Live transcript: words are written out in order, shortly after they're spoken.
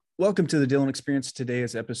Welcome to the Dylan Experience. Today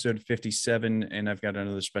is episode 57, and I've got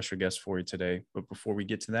another special guest for you today. But before we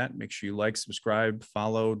get to that, make sure you like, subscribe,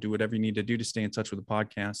 follow, do whatever you need to do to stay in touch with the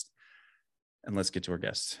podcast. And let's get to our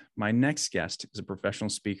guest. My next guest is a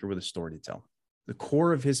professional speaker with a story to tell. The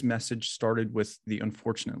core of his message started with the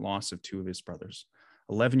unfortunate loss of two of his brothers,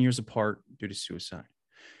 11 years apart due to suicide.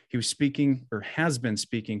 He was speaking, or has been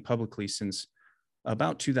speaking publicly since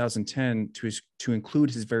about 2010 to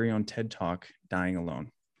include his very own TED Talk, Dying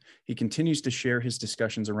Alone. He continues to share his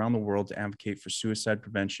discussions around the world to advocate for suicide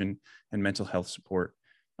prevention and mental health support.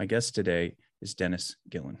 My guest today is Dennis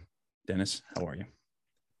Gillian. Dennis, how are you?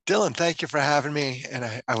 Dylan, thank you for having me. And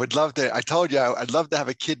I would love to, I told you I'd love to have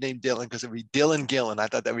a kid named Dylan because it'd be Dylan Gillian. I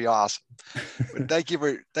thought that'd be awesome. But thank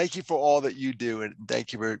you for all that you do. And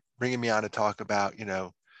thank you for bringing me on to talk about,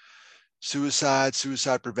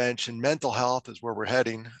 suicide prevention, mental health is where we're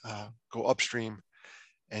heading, go upstream.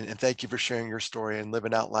 And thank you for sharing your story and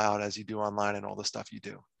living out loud as you do online and all the stuff you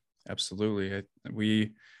do. Absolutely.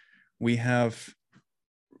 We have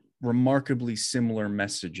remarkably similar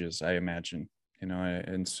messages, I imagine,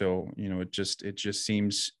 and so, it just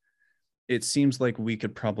seems like we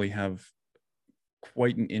could probably have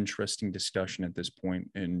quite an interesting discussion at this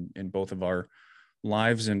point in both of our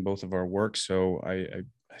lives and both of our work. So I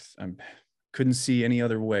couldn't see any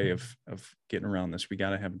other way of getting around this. We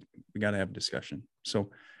gotta have a discussion. So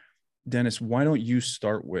Dennis, why don't you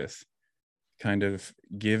start with kind of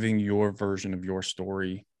giving your version of your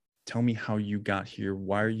story? Tell me how you got here.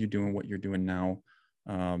 Why are you doing what you're doing now?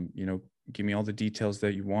 Give me all the details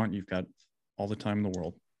that you want. You've got all the time in the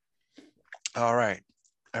world. All right.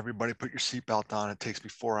 Everybody put your seatbelt on. It takes me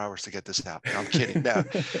 4 hours to get this out. No, I'm kidding. No,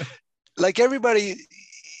 like everybody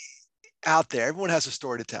out there, everyone has a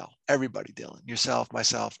story to tell. Everybody, Dylan, yourself,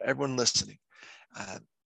 myself, everyone listening.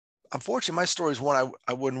 Unfortunately, my story is one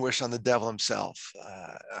I wouldn't wish on the devil himself.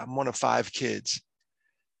 I'm one of 5 kids.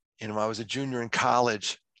 When I was a junior in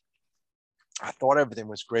college, I thought everything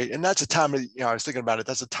was great. And that's a time of, I was thinking about it.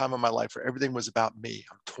 That's a time of my life where everything was about me.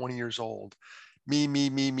 I'm 20 years old. Me.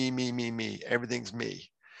 Everything's me.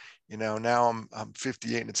 Now I'm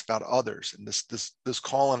 58 and it's about others and this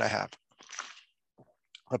calling I have.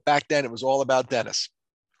 But back then it was all about Dennis.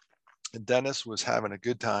 And Dennis was having a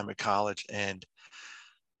good time at college. And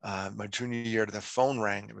my junior year, the phone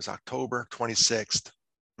rang. It was October 26th,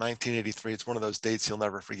 1983. It's one of those dates you'll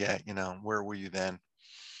never forget. Where were you then?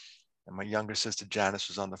 And my younger sister, Janice,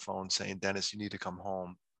 was on the phone saying, Dennis, you need to come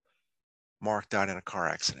home. Mark died in a car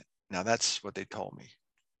accident. Now that's what they told me.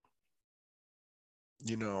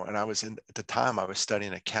 And I was at the time I was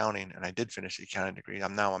studying accounting and I did finish the accounting degree.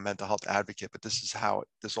 I'm now a mental health advocate, but this is how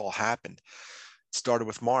this all happened. It started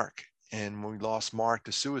with Mark. And when we lost Mark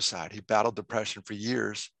to suicide, he battled depression for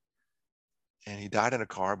years and he died in a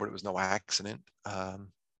car, but it was no accident. Car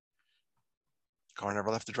never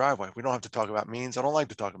left the driveway. We don't have to talk about means. I don't like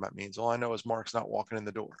to talk about means. All I know is Mark's not walking in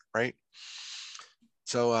the door, right?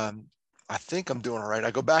 So I think I'm doing all right. I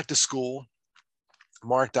go back to school.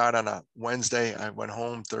 Mark died on a Wednesday. I went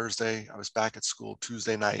home Thursday. I was back at school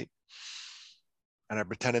Tuesday night. And I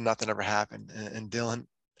pretended nothing ever happened. And Dylan,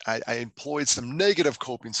 I employed some negative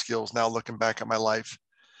coping skills now looking back at my life.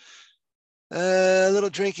 A little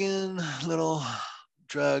drinking, little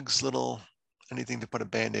drugs, little anything to put a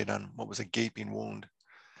Band-Aid on what was a gaping wound.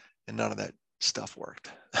 And none of that stuff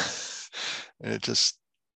worked. And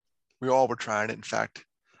we all were trying it. In fact,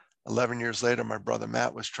 11 years later, my brother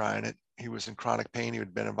Matt was trying it. He was in chronic pain. He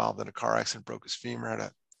had been involved in a car accident, broke his femur, had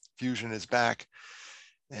a fusion in his back.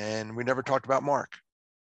 And we never talked about Mark.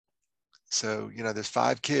 So, there's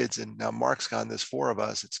 5 kids and now Mark's gone. There's 4 of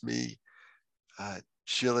us. It's me,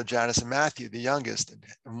 Sheila, Janice, and Matthew, the youngest.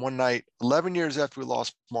 And one night, 11 years after we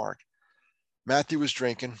lost Mark, Matthew was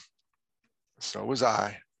drinking. So was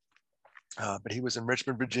I. But he was in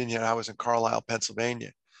Richmond, Virginia, and I was in Carlisle,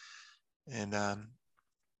 Pennsylvania. And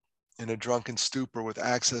in a drunken stupor with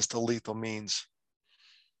access to lethal means,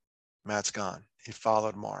 Matt's gone. He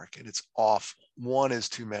followed Mark, and it's awful. 1 is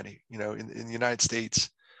too many. In the United States,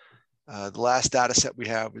 the last data set we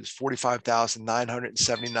have is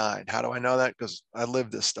 45,979. How do I know that? Because I live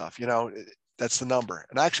this stuff. That's the number.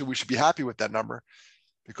 And actually, we should be happy with that number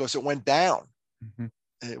because it went down.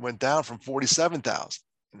 Mm-hmm. It went down from 47,000.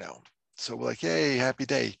 So we're like, yay, happy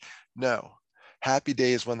day. No, happy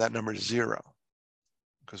day is when that number is 0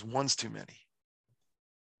 because 1's too many.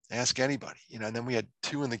 Ask anybody. And then we had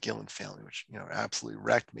 2 in the Gillian family, which absolutely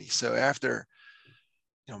wrecked me. So after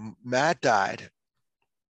Matt died,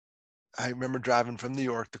 I remember driving from New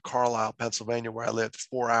York to Carlisle, Pennsylvania, where I lived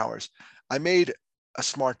 4 hours. I made a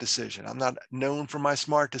smart decision. I'm not known for my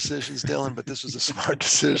smart decisions, Dylan, but this was a smart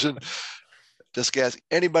decision. just ask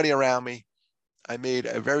anybody around me. I made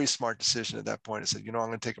a very smart decision at that point. I said, I'm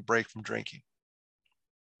going to take a break from drinking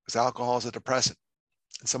because alcohol is a depressant.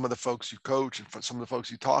 And some of the folks you coach and some of the folks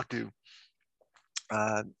you talk to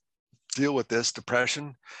deal with this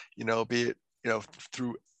depression, be it,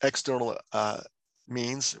 through external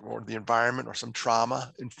means or the environment or some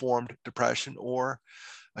trauma informed depression or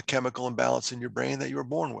a chemical imbalance in your brain that you were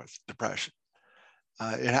born with, depression.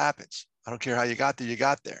 It happens. I don't care how you got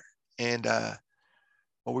there. And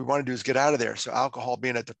what we want to do is get out of there. So alcohol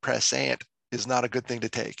being a depressant is not a good thing to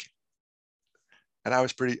take. And I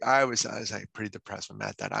was pretty depressed when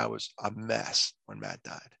Matt died. I was a mess when Matt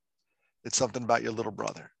died. It's something about your little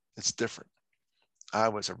brother. It's different. I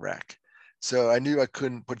was a wreck. So I knew I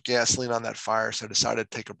couldn't put gasoline on that fire. So I decided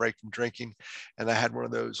to take a break from drinking. And I had one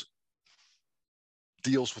of those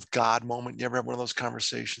deals with God moment. You ever have one of those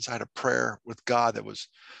conversations? I had a prayer with God that was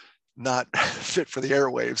not fit for the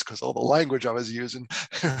airwaves because all the language I was using.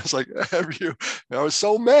 It was like, I was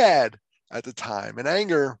so mad at the time. And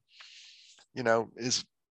anger, it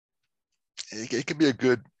can be a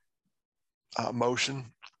good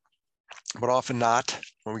emotion, but often not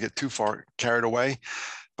when we get too far carried away.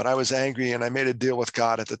 But I was angry and I made a deal with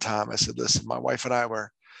God at the time. I said, listen, my wife and I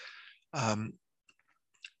were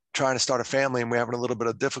trying to start a family and we're having a little bit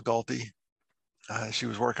of difficulty. She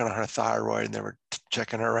was working on her thyroid and they were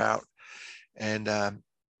checking her out. And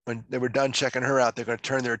when they were done checking her out, they're going to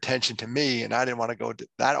turn their attention to me. And I didn't want to go to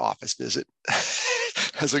that office visit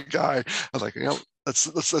as a guy. I was like,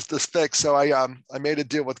 let's fix. So I made a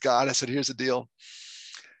deal with God. I said, here's the deal.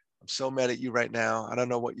 I'm so mad at you right now. I don't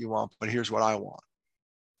know what you want, but here's what I want.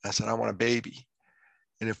 I said, I want a baby.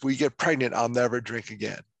 And if we get pregnant, I'll never drink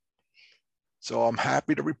again. So I'm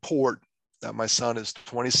happy to report that my son is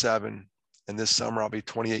 27 and this summer I'll be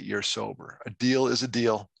 28 years sober. A deal is a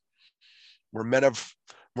deal. We're men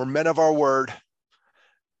of our word.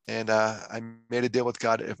 And I made a deal with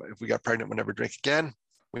God. If we got pregnant, we'll never drink again.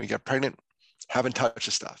 When we get pregnant, haven't touched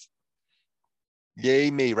the stuff. Yay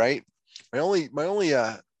me, right? My only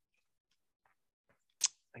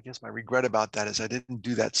I guess my regret about that is I didn't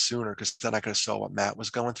do that sooner because then I could have saw what Matt was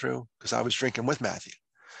going through because I was drinking with Matthew.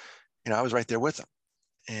 I was right there with him.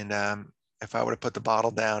 And if I would have put the bottle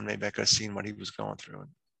down, maybe I could have seen what he was going through and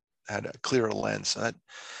had a clearer lens. So that,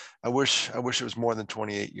 I wish it was more than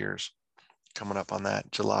 28 years coming up on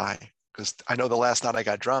that July, because I know the last night I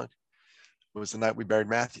got drunk was the night we buried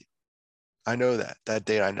Matthew. I know that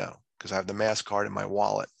date I know because I have the mass card in my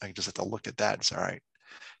wallet. I just have to look at that. It's all right.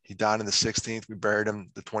 He died on the 16th. We buried him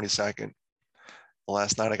the 22nd. The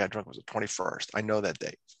last night I got drunk was the 21st. I know that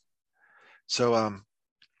date. So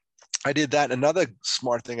I did that. Another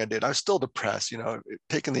smart thing I did, I was still depressed.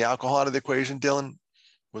 Taking the alcohol out of the equation, Dylan,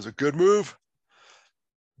 was a good move,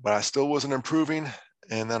 but I still wasn't improving.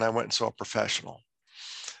 And then I went and saw a professional.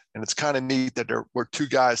 And it's kind of neat that there were two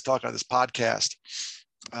guys talking on this podcast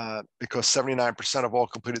because 79% of all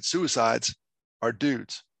completed suicides are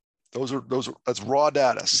dudes. That's raw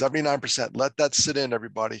data, 79%. Let that sit in,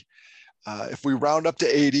 everybody. If we round up to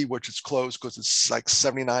 80, which is close because it's like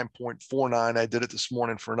 79.49, I did it this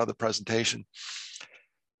morning for another presentation.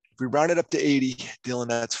 If we round it up to 80, Dylan,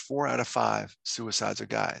 that's 4 out of 5 suicides are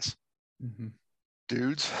guys. Mm-hmm.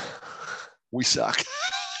 Dudes, we suck.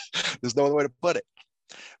 There's no other way to put it.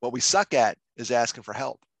 What we suck at is asking for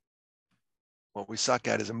help. What we suck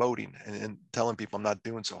at is emoting and telling people I'm not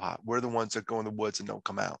doing so hot. We're the ones that go in the woods and don't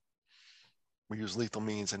come out. We use lethal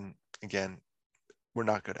means, and again, we're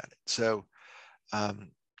not good at it. So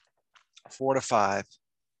 4 to 5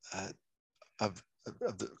 of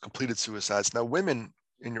the completed suicides. Now, women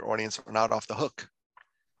in your audience are not off the hook.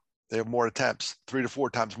 They have more attempts, 3 to 4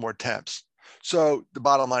 times more attempts. So the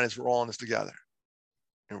bottom line is we're all in this together.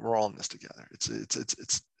 And we're all in this together. It's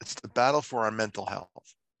the battle for our mental health.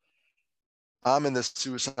 I'm in this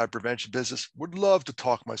suicide prevention business. Would love to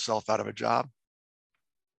talk myself out of a job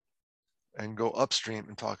and go upstream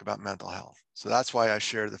and talk about mental health. So that's why I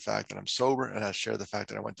share the fact that I'm sober and I share the fact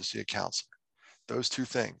that I went to see a counselor. Those two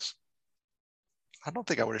things. I don't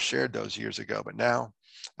think I would have shared those years ago, but now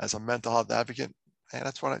as a mental health advocate, man,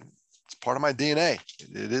 it's part of my DNA.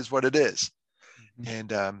 It is what it is.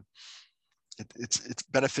 Mm-hmm. And it's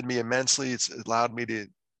benefited me immensely. It's allowed me to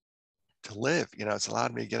live, it's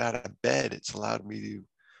allowed me to get out of bed. It's allowed me to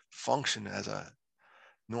function as a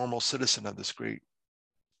normal citizen of this great,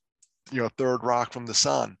 third rock from the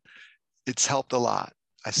sun. It's helped a lot.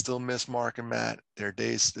 I still miss Mark and Matt. There are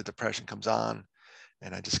days the depression comes on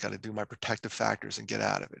and I just got to do my protective factors and get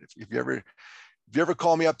out of it. If you ever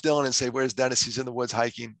call me up, Dylan, and say, where's Dennis? He's in the woods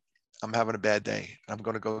hiking. I'm having a bad day. I'm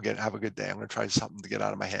going to go have a good day. I'm going to try something to get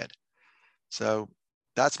out of my head. So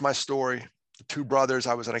that's my story. two brothers.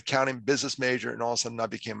 I was an accounting business major, and all of a sudden I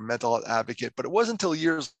became a mental health advocate. But it wasn't until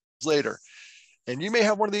years later, and you may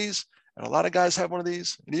have one of these, and a lot of guys have one of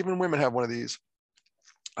these, and even women have one of these.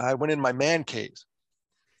 I went in my man cave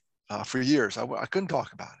for years. I couldn't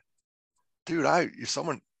talk about it. Dude,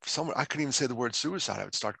 someone, I couldn't even say the word suicide. I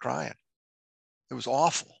would start crying. It was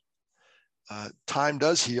awful. Time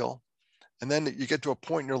does heal. And then you get to a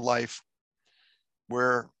point in your life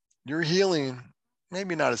where you're healing,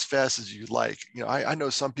 maybe not as fast as you'd like. You know, I know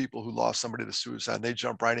some people who lost somebody to suicide, and they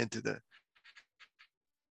jump right into the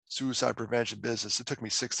suicide prevention business. It took me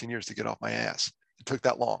 16 years to get off my ass. It took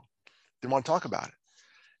that long. Didn't want to talk about it.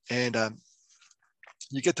 And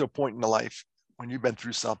you get to a point in the life when you've been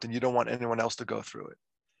through something, you don't want anyone else to go through it.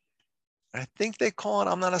 And I think they call it,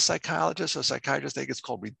 I'm not a psychologist, a psychiatrist, I think it's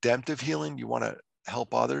called redemptive healing. You want to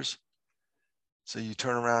help others. So you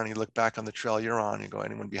turn around and you look back on the trail you're on, and you go,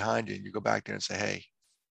 anyone behind you, and you go back there and say, hey,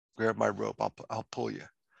 grab my rope, I'll pull you.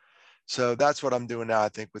 So that's what I'm doing now, I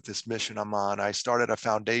think, with this mission I'm on. I started a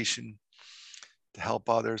foundation to help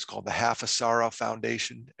others called the Half a Sorrow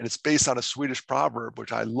Foundation. And it's based on a Swedish proverb,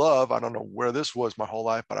 which I love. I don't know where this was my whole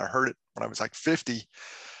life, but I heard it when I was like 50.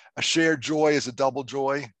 A shared joy is a double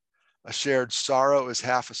joy. A shared sorrow is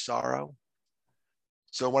half a sorrow.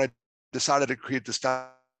 So when I decided to create this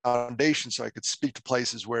foundation so I could speak to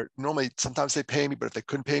places where normally sometimes they pay me, but if they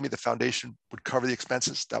couldn't pay me, the foundation would cover the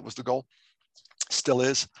expenses. That was the goal. Still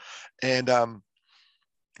is. And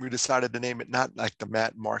we decided to name it not like the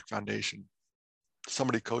Matt and Mark Foundation.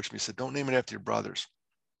 Somebody coached me, said, don't name it after your brothers.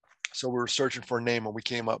 So we were searching for a name, and we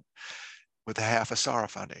came up with the Half a Sorrow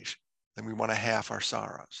Foundation. Then we want to half our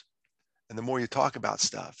sorrows. And the more you talk about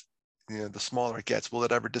stuff, you know, the smaller it gets. Will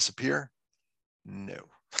it ever disappear? No.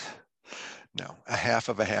 No, a half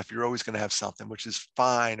of a half. You're always going to have something, which is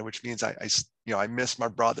fine, which means I miss my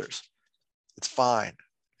brothers. It's fine.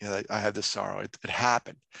 You know, I have this sorrow. It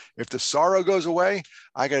happened. If the sorrow goes away,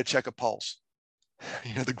 I got to check a pulse.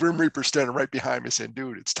 You know, the Grim Reaper standing right behind me saying,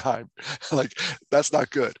 dude, it's time. Like, that's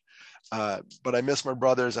not good. But I miss my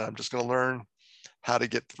brothers, and I'm just going to learn how to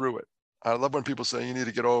get through it. I love when people say you need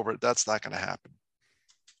to get over it. That's not going to happen.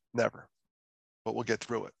 Never. But we'll get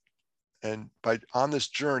through it. And on this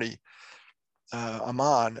journey I'm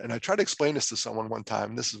on, and I tried to explain this to someone one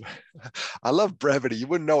time. This is, I love brevity. You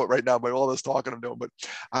wouldn't know it right now by all this talking I'm doing, but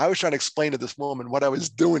I was trying to explain to this woman what I was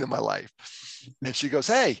doing in my life. And she goes,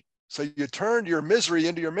 hey, so you turned your misery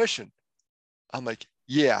into your mission. I'm like,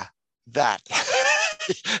 yeah, that.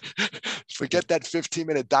 Forget that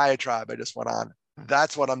 15-minute diatribe I just went on.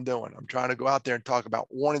 That's what I'm doing. I'm trying to go out there and talk about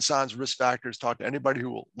warning signs, risk factors, talk to anybody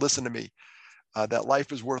who will listen to me, that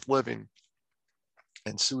life is worth living,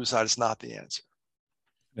 and suicide is not the answer.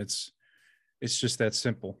 It's just that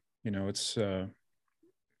simple. You know, it's I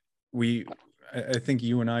think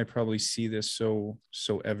you and I probably see this so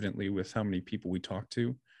evidently with how many people we talk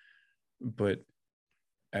to, but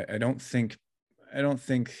I don't think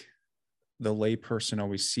the layperson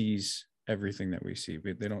always sees everything that we see.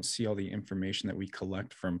 They don't see all the information that we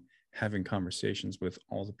collect from having conversations with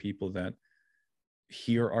all the people that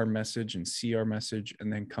hear our message and see our message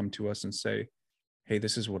and then come to us and say, hey,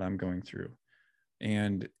 this is what I'm going through.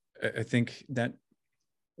 And I think that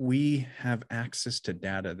we have access to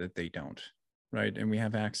data that they don't, right? And we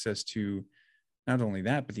have access to not only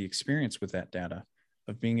that, but the experience with that data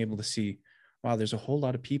of being able to see, wow, there's a whole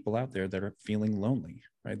lot of people out there that are feeling lonely,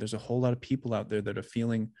 right? There's a whole lot of people out there that are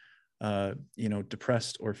feeling,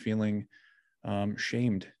 depressed or feeling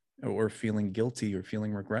shamed or feeling guilty or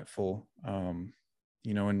feeling regretful, and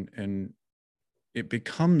it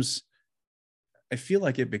becomes, I feel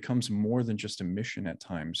like it becomes more than just a mission at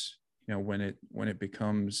times, you know, when it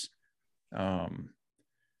becomes,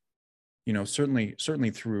 certainly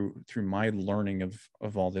through my learning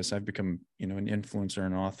of all this, I've become, an influencer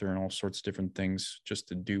and author and all sorts of different things just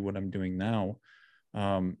to do what I'm doing now.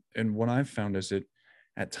 And what I've found is that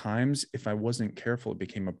at times, if I wasn't careful, it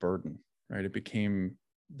became a burden, right? It became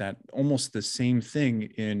that almost the same thing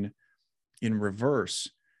in reverse,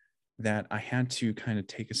 that I had to kind of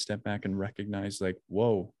take a step back and recognize, like,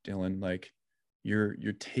 whoa, Dylan, like you're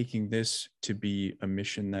taking this to be a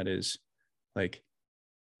mission that is like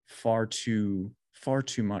far too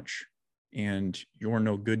much, and you're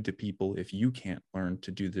no good to people if you can't learn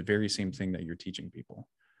to do the very same thing that you're teaching people,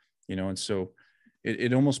 and so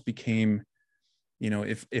it almost became,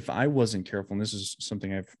 if I wasn't careful, and this is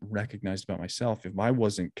something I've recognized about myself, if I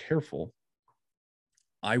wasn't careful,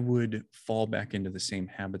 I would fall back into the same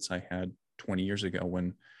habits I had 20 years ago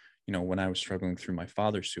when I was struggling through my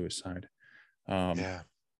father's suicide,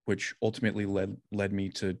 which ultimately led me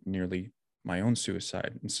to nearly my own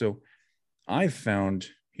suicide. And so I've found,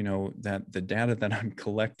 that the data that I'm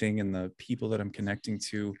collecting and the people that I'm connecting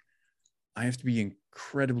to, I have to be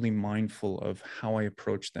incredibly mindful of how I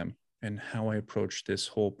approach them and how I approach this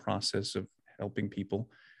whole process of helping people.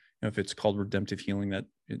 If it's called redemptive healing,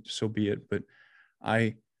 so be it. But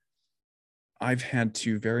I've had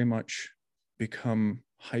to very much become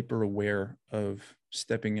hyper aware of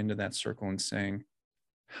stepping into that circle and saying,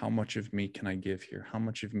 how much of me can I give here? How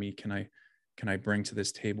much of me can I bring to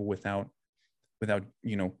this table without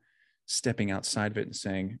stepping outside of it and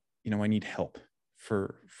saying, I need help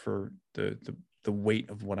for the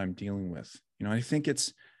weight of what I'm dealing with. I think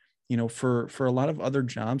it's, for a lot of other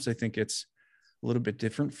jobs, I think it's a little bit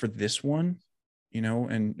different. For this one,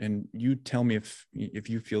 and you tell me if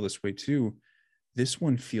you feel this way too. This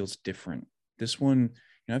one feels different. This one,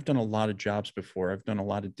 I've done a lot of jobs before. I've done a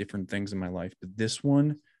lot of different things in my life, but this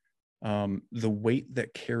one, the weight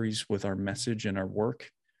that carries with our message and our work,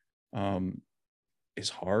 is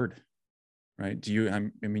hard, right?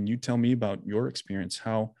 You tell me about your experience.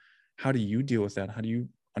 How do you deal with that? How do you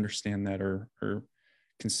understand that or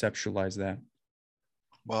conceptualize that?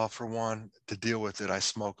 Well, for one, to deal with it, I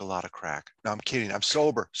smoke a lot of crack. No, I'm kidding. I'm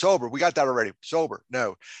sober. We got that already. Sober.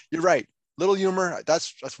 No, you're right. Little humor.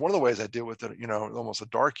 That's one of the ways I deal with it. Almost a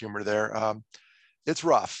dark humor there. It's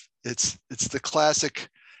rough. It's the classic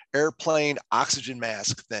airplane oxygen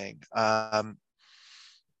mask thing.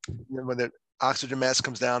 When the oxygen mask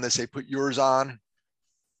comes down, they say, put yours on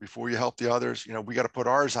before you help the others. We got to put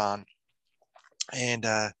ours on. And,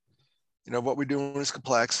 what we're doing is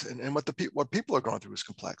complex, and what people are going through is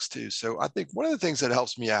complex too. So I think one of the things that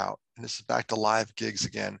helps me out, and this is back to live gigs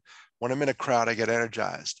again, when I'm in a crowd, I get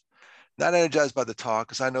energized. Not energized by the talk,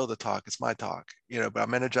 because I know the talk, it's my talk, but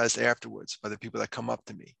I'm energized afterwards by the people that come up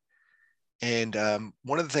to me. And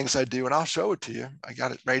one of the things I do, and I'll show it to you, I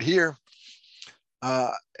got it right here,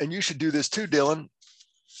 and you should do this too, Dylan,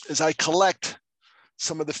 is I collect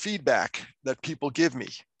some of the feedback that people give me,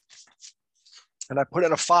 and I put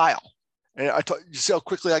in a file. And you see how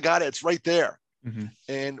quickly I got it? It's right there. Mm-hmm.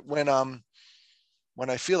 And when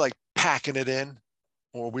I feel like packing it in,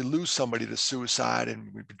 or we lose somebody to suicide and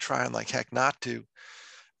we've been trying like heck not to,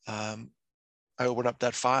 I open up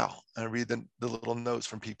that file and I read the little notes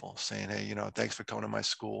from people saying, hey, thanks for coming to my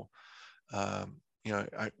school. One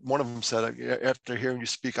of them said, after hearing you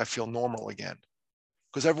speak, I feel normal again.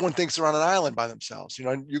 Because everyone thinks they're on an island by themselves.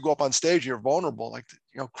 You go up on stage, you're vulnerable. Like,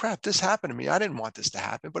 crap, this happened to me. I didn't want this to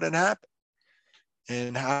happen, but it happened.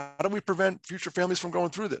 And how do we prevent future families from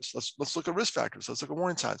going through this? Let's look at risk factors. Let's look at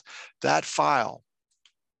warning signs. That file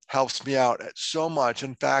helps me out so much.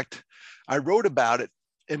 In fact, I wrote about it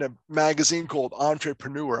in a magazine called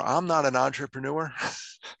Entrepreneur. I'm not an entrepreneur.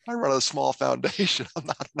 I run a small foundation. I'm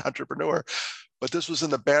not an entrepreneur. But this was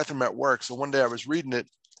in the bathroom at work. So one day I was reading it,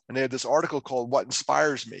 and they had this article called What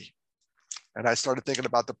Inspires Me. And I started thinking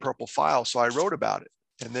about the purple file. So I wrote about it.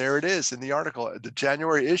 And there it is in the article, the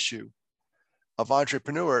January issue of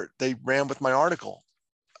Entrepreneur. They ran with my article.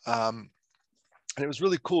 And it was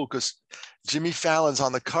really cool because Jimmy Fallon's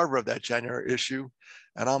on the cover of that January issue,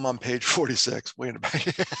 and I'm on page 46, way in the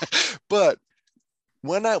back. But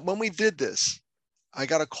when we did this, I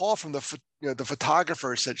got a call from the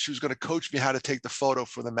photographer. Said she was going to coach me how to take the photo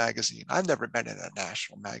for the magazine. I've never been in a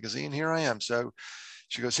national magazine. Here I am. So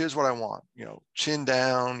she goes, here's what I want, chin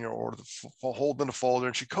down, or holding the folder.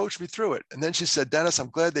 And she coached me through it. And then she said, Dennis, I'm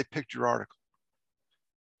glad they picked your article.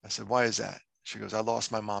 I said, why is that? She goes, I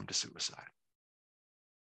lost my mom to suicide.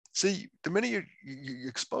 See, the minute you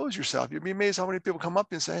expose yourself, you'd be amazed how many people come up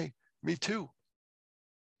and say, me too.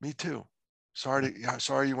 Me too. Sorry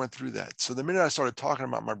you went through that. So the minute I started talking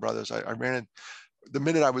about my brothers, I ran in. The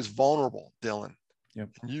minute I was vulnerable, Dylan, Yep.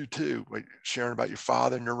 And you too, sharing about your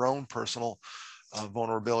father and your own personal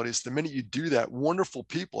vulnerabilities. The minute you do that, wonderful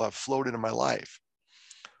people have flowed into my life.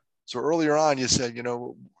 So earlier on, you said,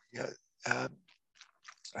 I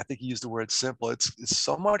think you used the word simple. It's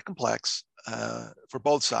somewhat complex for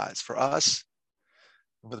both sides, for us,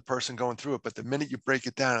 and for the person going through it. But the minute you break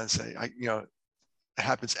it down and say, it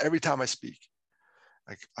happens every time I speak.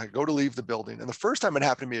 I go to leave the building, and the first time it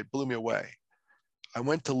happened to me, it blew me away. I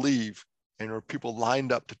went to leave, and there were people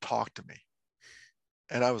lined up to talk to me,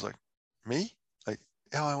 and I was like, me? Like,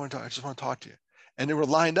 yeah, I just want to talk to you, and they were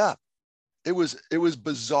lined up. It was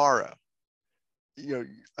bizarro. Like,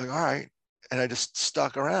 all right. And I just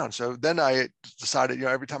stuck around. So then I decided,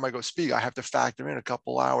 every time I go speak, I have to factor in a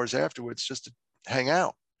couple hours afterwards just to hang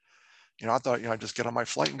out. I thought, I'd just get on my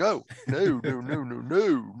flight and go. No.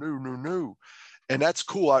 And that's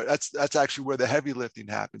cool. That's actually where the heavy lifting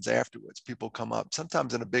happens afterwards. People come up,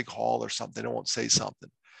 sometimes in a big hall or something, they won't say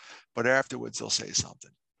something, but afterwards they'll say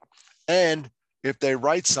something. And If they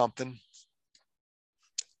write something,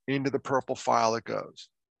 into the purple file it goes.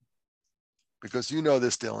 Because you know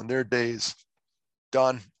this, Dylan, their days,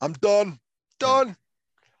 done. I'm done. Yeah.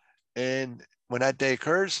 And when that day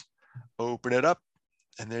occurs, open it up,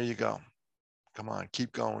 and there you go. Come on,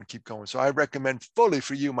 keep going, keep going. So I recommend fully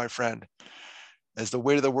for you, my friend, as the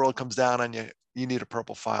weight of the world comes down on you, you need a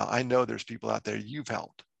purple file. I know there's people out there you've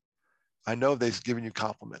helped. I know they've given you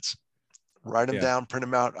compliments. Write them down, print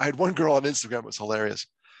them out. I had one girl on Instagram, it was hilarious.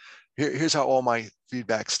 Here's how all my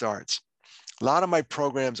feedback starts. A lot of my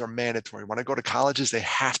programs are mandatory. When I go to colleges, they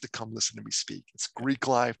have to come listen to me speak. It's Greek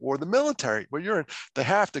life or the military where you're in, they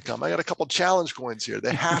have to come. I got a couple challenge coins here.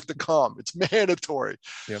 They have to come. It's mandatory.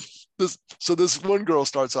 Yep. So this one girl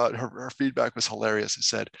starts out, her feedback was hilarious. It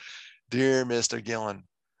said, "Dear Mr. Gillian,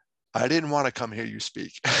 I didn't want to come hear you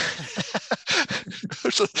speak."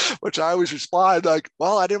 which I always replied like,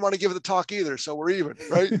 "Well, I didn't want to give the talk either. So we're even,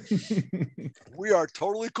 right?" We are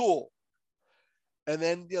totally cool. And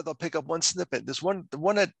then they'll pick up one snippet. The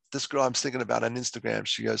one that this girl I'm thinking about on Instagram,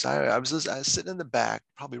 she goes, I was sitting in the back,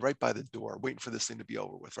 probably right by the door, waiting for this thing to be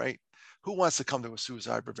over with, right? Who wants to come to a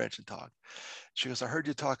suicide prevention talk? She goes, I heard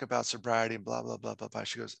you talk about sobriety and blah, blah, blah, blah, blah.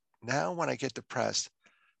 She goes, now when I get depressed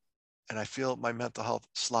and I feel my mental health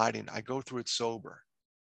sliding, I go through it sober.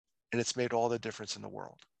 And it's made all the difference in the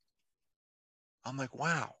world. I'm like,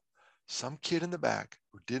 wow, some kid in the back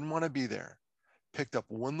who didn't want to be there picked up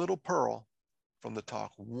one little pearl from the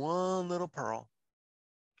talk, one little pearl,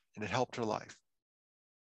 and it helped her life.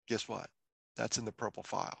 Guess what? That's in the purple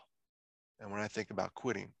file. And when I think about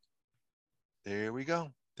quitting, there we go.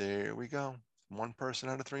 There we go. One person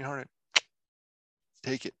out of 300.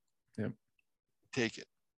 Take it. Yep. Take it.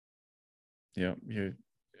 Yeah.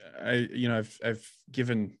 I've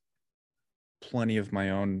given plenty of my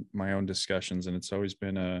own discussions, and it's always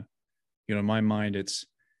been in my mind,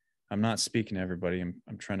 I'm not speaking to everybody.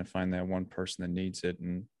 I'm trying to find that one person that needs it.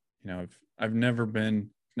 And, I've never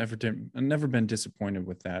been disappointed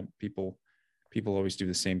with that. People always do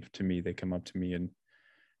the same to me. They come up to me and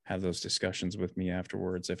have those discussions with me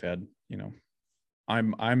afterwards. I've had,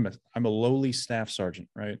 I'm a lowly staff sergeant,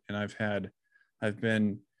 right? And I've had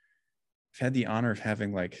the honor of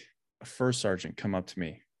having like a first sergeant come up to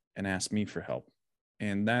me and ask me for help.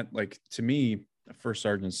 And that, like, to me, a first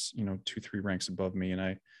sergeant's, 2-3 ranks above me. And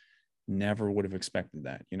I never would have expected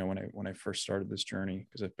that, when I first started this journey,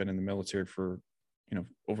 because I've been in the military for,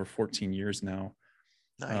 over 14 years now.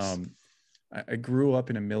 Nice. I grew up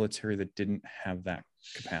in a military that didn't have that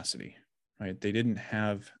capacity, right? They didn't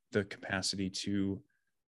have the capacity to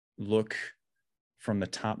look from the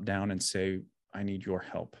top down and say, I need your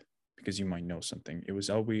help because you might know something. It was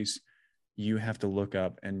always, you have to look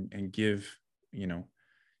up and give, you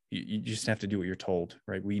just have to do what you're told,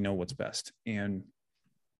 right? We know what's best. And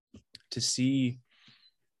to see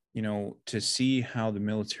how the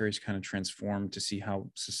military is kind of transformed, to see how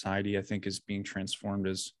society, I think, is being transformed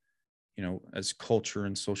as culture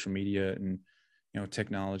and social media and,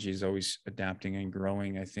 technology is always adapting and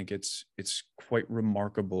growing. I think it's quite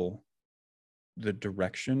remarkable, the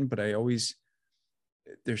direction, but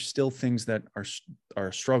there's still things that are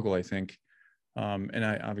a struggle, I think. And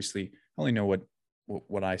I obviously only know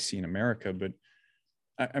what I see in America, but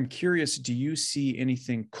I'm curious, do you see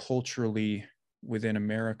anything culturally within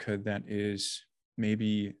America that is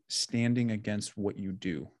maybe standing against what you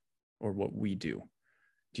do or what we do?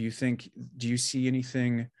 Do you see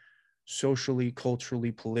anything socially,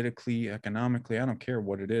 culturally, politically, economically? I don't care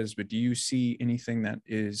what it is, but do you see anything that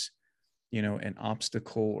is, an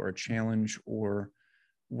obstacle or a challenge, or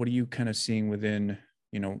what are you kind of seeing within,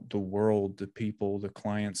 the world, the people, the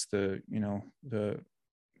clients, the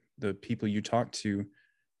people you talk to,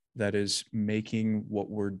 that is making what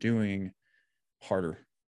we're doing harder?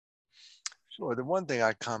 Sure. The one thing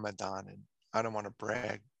I comment on, and I don't want to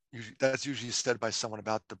brag, that's usually said by someone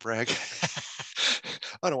about to brag.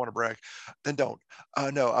 I don't want to brag. Then don't.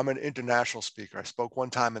 No, I'm an international speaker. I spoke one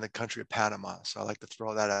time in the country of Panama. So I like to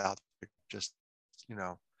throw that out there, just,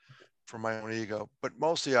 for my own ego. But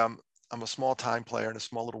mostly I'm a small time player in a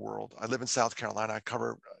small little world. I live in South Carolina. I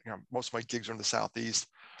cover, most of my gigs are in the Southeast.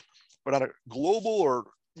 But on a global or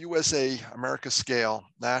USA, America scale,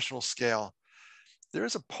 national scale, there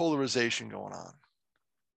is a polarization going on.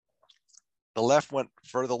 The left went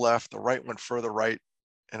further left, the right went further right,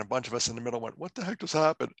 and a bunch of us in the middle went, what the heck just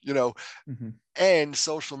happened? Mm-hmm. And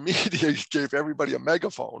social media gave everybody a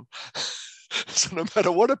megaphone. So no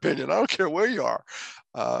matter what opinion, I don't care where you are.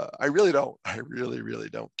 I really don't. I really, really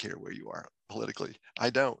don't care where you are politically. I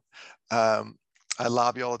don't. I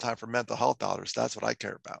lobby all the time for mental health dollars. That's what I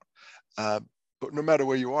care about. But no matter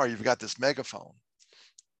where you are, you've got this megaphone.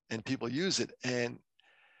 and people use it. And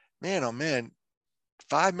man, oh man,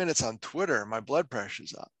 5 minutes on Twitter, my blood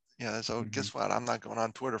pressure's up. So guess what? I'm not going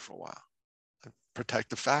on Twitter for a while.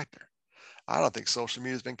 Protective factor. I don't think social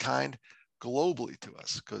media has been kind globally to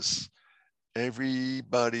us, because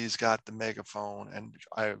everybody's got the megaphone, and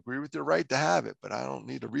I agree with your right to have it, but I don't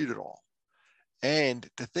need to read it all. And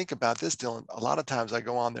to think about this, Dylan, a lot of times I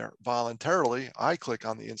go on there voluntarily. I click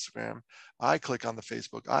on the Instagram, I click on the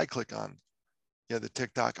Facebook, I click on the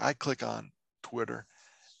TikTok, I click on Twitter,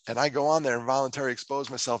 and I go on there and voluntarily expose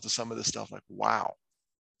myself to some of this stuff. Like, wow.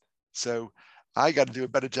 So I got to do a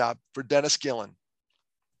better job for Dennis Gillian,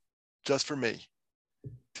 just for me,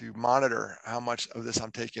 to monitor how much of this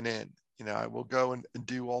I'm taking in. I will go and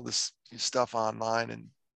do all this stuff online and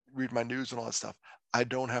read my news and all that stuff. I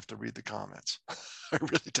don't have to read the comments. I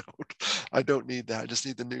really don't. I don't need that. I just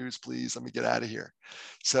need the news, please. Let me get out of here.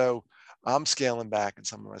 So I'm scaling back on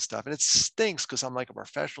some of my stuff. And it stinks, because I'm like a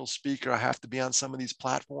professional speaker. I have to be on some of these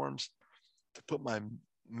platforms to put my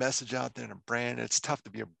message out there in a brand. It's tough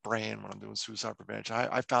to be a brand when I'm doing suicide prevention.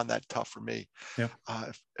 I found that tough for me. Yeah.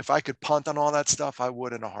 If I could punt on all that stuff, I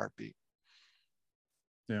would in a heartbeat.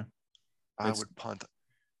 Yeah. I would punt.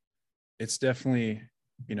 It's definitely,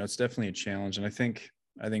 it's definitely a challenge. And I think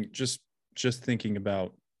just thinking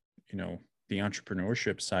about, the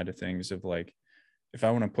entrepreneurship side of things, of like, if I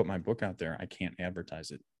want to put my book out there, I can't advertise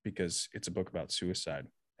it because it's a book about suicide.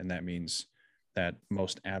 And that means that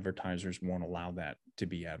most advertisers won't allow that to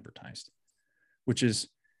be advertised, which is,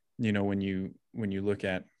 when you look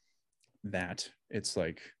at that, it's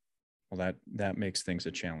like, well, that makes things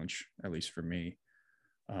a challenge, at least for me.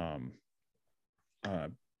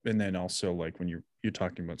 And then also, like, when you're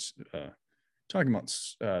talking about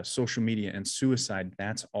social media and suicide,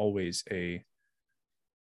 that's always an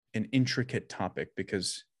intricate topic,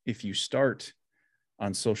 because if you start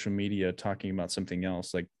on social media talking about something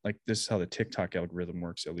else, like this is how the TikTok algorithm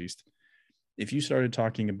works, at least. If you started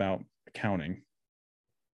talking about accounting,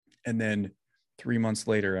 and then 3 months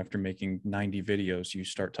later, after making 90 videos, you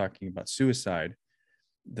start talking about suicide,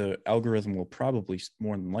 the algorithm will probably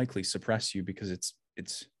more than likely suppress you, because it's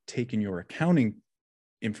taken your accounting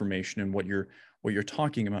information and what you're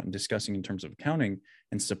talking about and discussing in terms of accounting,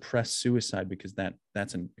 and suppress suicide, because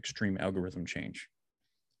that's an extreme algorithm change.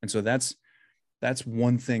 And so that's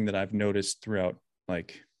one thing that I've noticed throughout,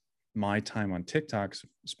 like, my time on TikTok.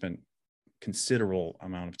 Spent considerable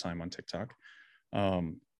amount of time on TikTok,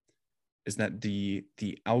 is that the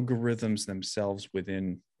algorithms themselves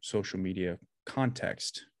within social media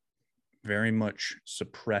context very much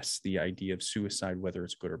suppress the idea of suicide, whether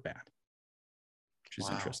it's good or bad, which is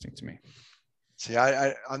interesting to me. See,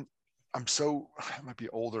 I might be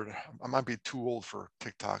older. I might be too old for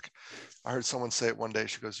TikTok. I heard someone say it one day.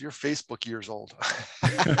 She goes, "You're Facebook years old."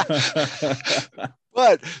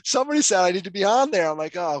 But somebody said I need to be on there. I'm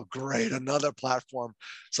like, oh, great, another platform.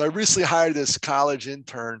 So I recently hired this college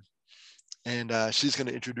intern, and she's going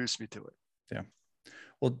to introduce me to it. Yeah.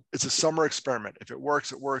 Well, it's a summer experiment. If it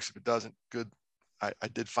works, it works. If it doesn't, good. I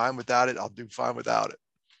did fine without it. I'll do fine without it.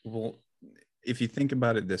 Well, if you think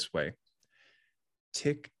about it this way,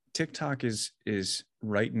 TikTok is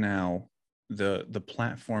right now the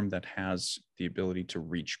platform that has the ability to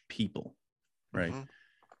reach people, right? Mm-hmm.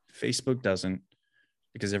 Facebook doesn't,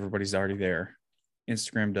 because everybody's already there.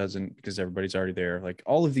 Instagram doesn't, because everybody's already there. Like,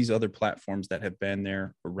 all of these other platforms that have been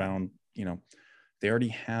there around, they already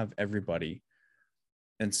have everybody.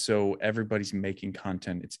 And so everybody's making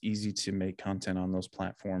content. It's easy to make content on those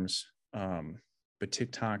platforms. But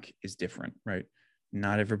TikTok is different, right?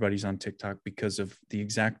 Not everybody's on TikTok because of the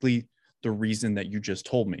reason that you just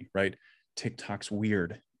told me, right? TikTok's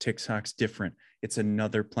weird. TikTok's different. It's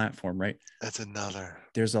another platform, right? That's another.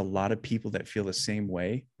 There's a lot of people that feel the same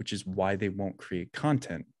way, which is why they won't create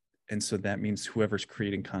content. And so that means whoever's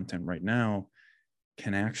creating content right now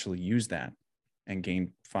can actually use that and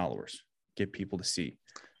gain followers, get people to see.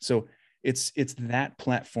 So it's that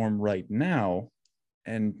platform right now,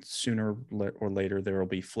 and sooner or later there will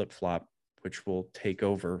be flip-flop, which will take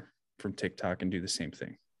over from TikTok and do the same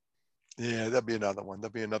thing. Yeah, that'd be another one.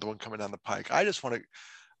 There'll be another one coming down the pike. I just want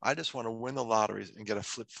to win the lotteries and get a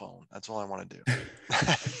flip phone. That's all I want to do.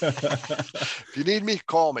 If you need me,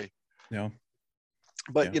 call me. Yeah.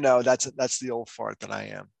 But that's the old fart that I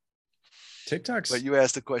am. TikTok's. But you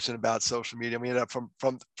asked the question about social media. I mean,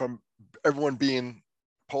 from everyone being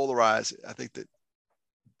polarized, I think that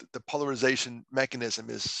the polarization mechanism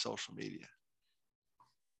is social media.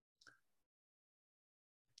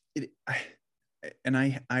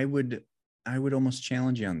 I would almost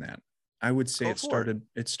challenge you on that. I would say it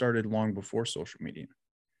started long before social media.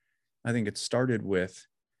 I think it started with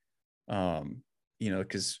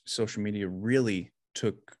because social media really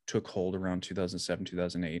took hold around 2007,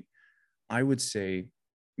 2008. I would say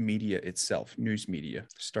media itself, news media,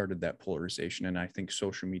 started that polarization. And I think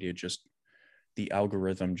social media the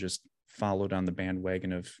algorithm just followed on the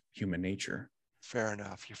bandwagon of human nature. Fair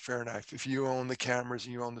enough. You're fair enough. If you own the cameras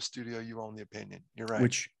and you own the studio, you own the opinion. You're right.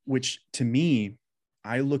 Which to me,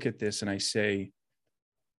 I look at this and I say,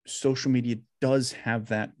 social media does have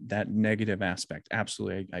that negative aspect.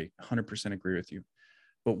 Absolutely. I 100% agree with you.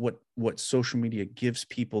 But what social media gives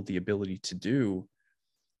people the ability to do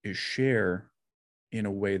is share in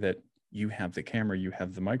a way that you have the camera, you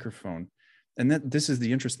have the microphone. And this is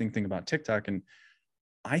the interesting thing about TikTok. And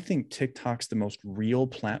I think TikTok's the most real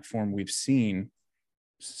platform we've seen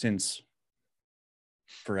since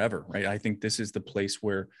forever, right? I think this is the place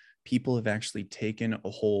where people have actually taken a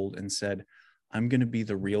hold and said, I'm going to be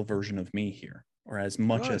the real version of me here, or as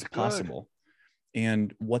much as possible.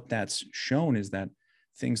 And what that's shown is that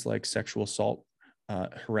things like sexual assault,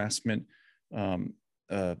 harassment,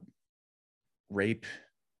 rape,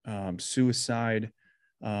 suicide,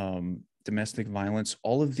 domestic violence,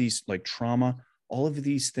 all of these, like trauma, all of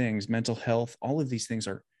these things, mental health, all of these things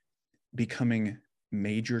are becoming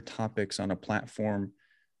major topics on a platform,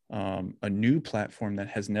 a new platform that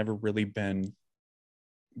has never really been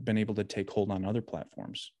able to take hold on other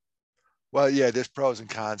platforms. Well, yeah, there's pros and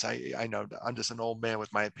cons. I know I'm just an old man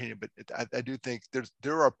with my opinion, but I do think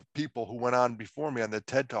there are people who went on before me on the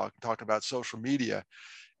TED Talk talking about social media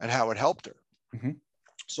and how it helped her. Mm-hmm.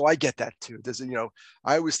 So I get that too. There's,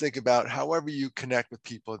 I always think about however you connect with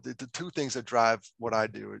people. The two things that drive what I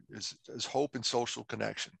do is hope and social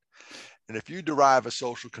connection. And if you derive a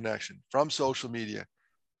social connection from social media,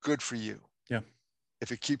 good for you. Yeah.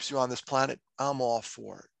 If it keeps you on this planet, I'm all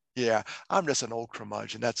for it. Yeah, I'm just an old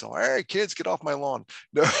curmudgeon. That's all. Hey, kids, get off my lawn.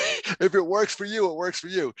 No, if it works for you, it works for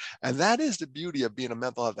you. And that is the beauty of being a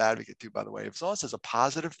mental health advocate too, by the way. As long as it's a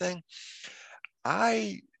positive thing,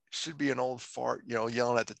 I should be an old fart,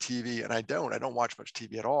 yelling at the TV. And I don't watch much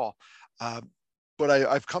TV at all. But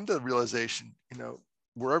I've come to the realization,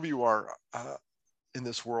 wherever you are in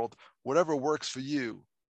this world, whatever works for you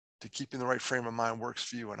to keep in the right frame of mind works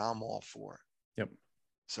for you. And I'm all for it. Yep.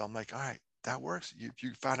 So I'm like, all right, that works. You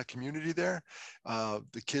found a community there.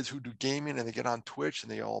 The kids who do gaming and they get on Twitch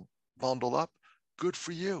and they all bundle up. Good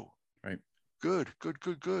for you. Right. Good.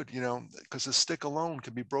 Because a stick alone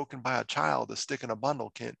can be broken by a child. A stick in a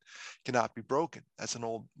bundle cannot be broken. That's an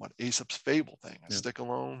old Aesop's fable thing. A stick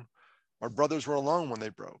alone. Our brothers were alone when they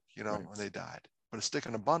broke, right. When they died. But a stick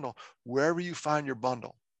in a bundle, wherever you find your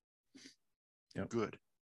bundle, yep. Good.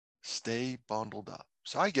 Stay bundled up.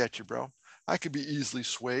 So I get you, bro. I could be easily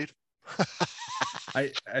swayed.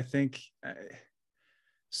 I think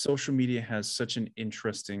social media has such an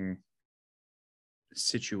interesting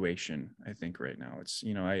situation. I think right now it's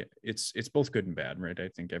it's both good and bad, right? I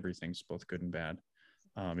think everything's both good and bad,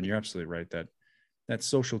 and you're absolutely right that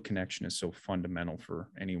social connection is so fundamental for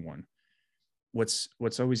anyone. What's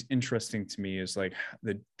always interesting to me is like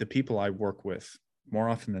the people I work with, more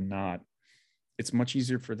often than not, it's much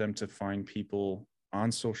easier for them to find people on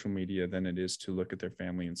social media than it is to look at their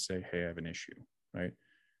family and say, hey, I have an issue, right?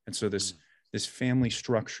 And so this family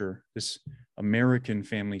structure, this American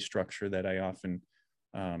family structure that I often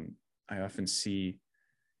see,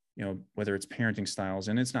 whether it's parenting styles,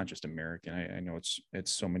 and it's not just American. I know it's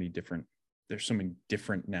so many different, there's so many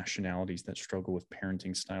different nationalities that struggle with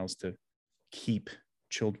parenting styles to keep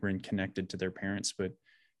children connected to their parents. But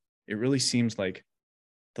it really seems like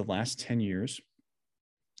the last 10 years,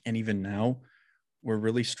 and even now, we're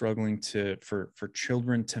really struggling for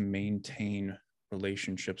children to maintain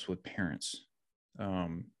relationships with parents.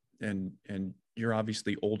 And you're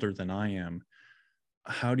obviously older than I am.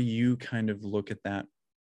 How do you kind of look at that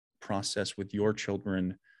process with your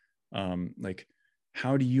children? Like,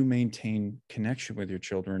 how do you maintain connection with your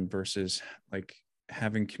children versus like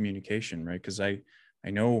having communication, right? Because I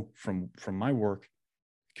know from my work,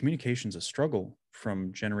 communication's a struggle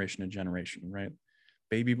from generation to generation, right?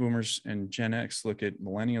 Baby boomers and Gen X look at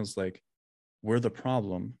millennials like we're the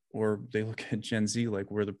problem, or they look at Gen Z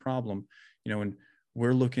like we're the problem, and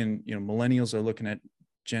we're looking, millennials are looking at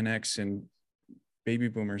Gen X and baby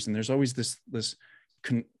boomers, and there's always this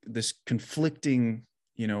conflicting,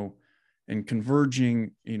 and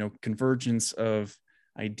convergence of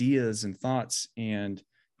ideas and thoughts. And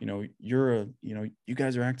you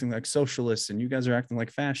guys are acting like socialists and you guys are acting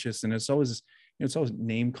like fascists, and it's always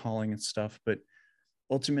name calling and stuff. But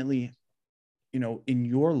ultimately, in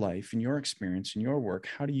your life, in your experience, in your work,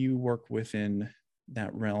 how do you work within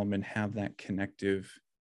that realm and have that connective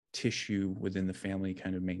tissue within the family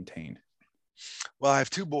kind of maintained? Well, I have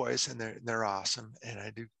two boys, and they're awesome,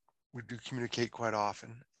 and we do communicate quite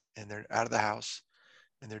often, and they're out of the house,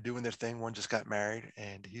 and they're doing their thing. One just got married,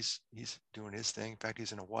 and he's doing his thing. In fact,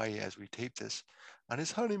 he's in Hawaii as we tape this on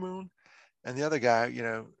his honeymoon. And the other guy,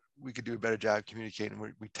 we could do a better job communicating.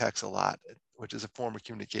 We text a lot, which is a form of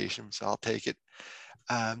communication, so I'll take it.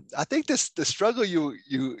 I think the struggle you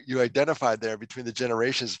identified there between the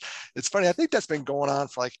generations, it's funny. I think that's been going on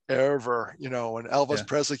for like ever. When Elvis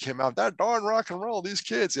Presley came out, that darn rock and roll, these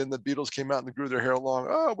kids, and the Beatles came out and they grew their hair long.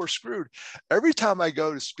 Oh, we're screwed. Every time I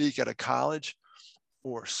go to speak at a college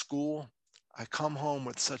or school, I come home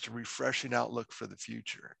with such a refreshing outlook for the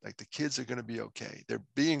future. Like, the kids are going to be okay. They're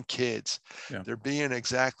being kids. Yeah. They're being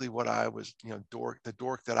exactly what I was, the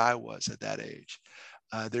dork that I was at that age.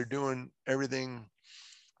 They're doing everything,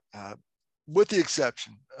 with the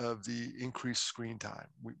exception of the increased screen time.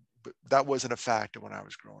 But that wasn't a factor when I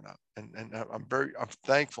was growing up. And I'm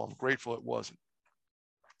thankful, I'm grateful it wasn't,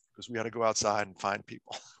 because we had to go outside and find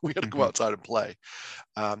people. We had to go outside and play.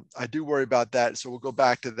 I do worry about that. So we'll go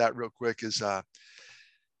back to that real quick, is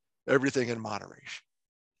everything in moderation,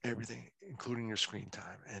 everything, including your screen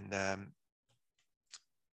time. And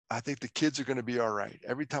I think the kids are going to be all right.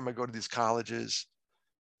 Every time I go to these colleges,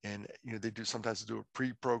 and they sometimes do a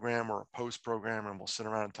pre-program or a post-program, and we'll sit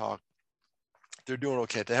around and talk. They're doing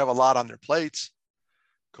okay. They have a lot on their plates.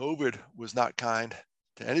 COVID was not kind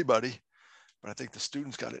to anybody, but I think the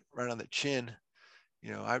students got it right on the chin.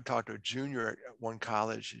 I've talked to a junior at one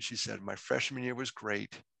college, and she said, my freshman year was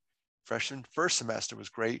great. First semester was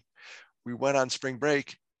great. We went on spring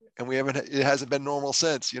break, and it hasn't been normal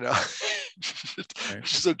since, Right.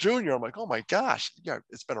 She's a junior. I'm like, oh my gosh, yeah,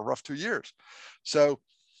 it's been a rough 2 years. So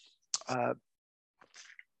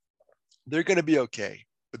they're going to be okay.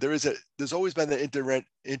 But there's always been the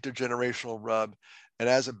intergenerational rub. And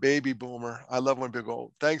as a baby boomer, I love when people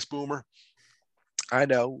go, thanks, boomer. I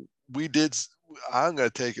know I'm going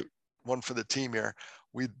to take one for the team here.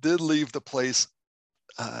 We did leave the place,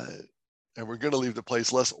 and we're going to leave the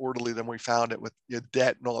place less orderly than we found it, with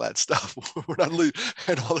debt and all that stuff. We're not leaving,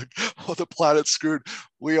 and all the planets screwed.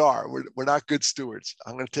 We're not good stewards.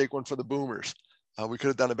 I'm going to take one for the boomers. We could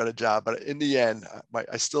have done a better job, but in the end,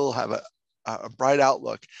 I still have a bright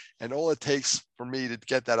outlook. And all it takes for me to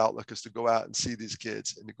get that outlook is to go out and see these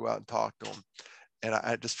kids and to go out and talk to them. And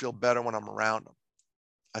I just feel better when I'm around them.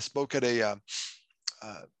 I spoke at a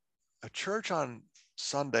church on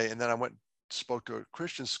Sunday, and then I went and spoke to a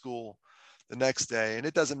Christian school the next day. And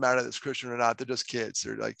it doesn't matter if it's Christian or not. They're just kids.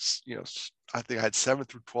 They're like, I think I had 7th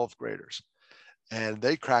through 12th graders, and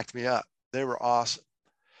they cracked me up. They were awesome.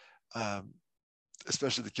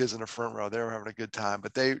 Especially the kids in the front row. They were having a good time,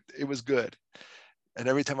 but it was good. And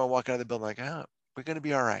every time I walk out of the building, I'm like, we're going to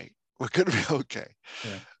be all right. We're going to be okay.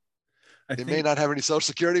 Yeah. They may not have any Social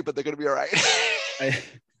Security, but they're going to be all right.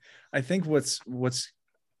 I think what's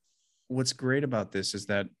great about this is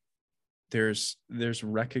that there's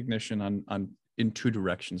recognition in two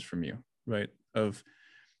directions from you, right? Of,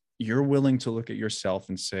 you're willing to look at yourself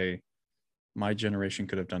and say, my generation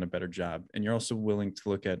could have done a better job. And you're also willing to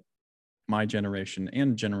look at my generation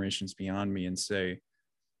and generations beyond me and say,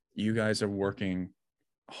 you guys are working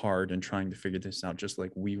hard and trying to figure this out, just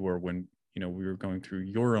like we were when, we were going through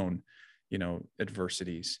your own,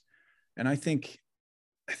 adversities. And I think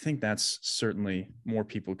that's certainly, more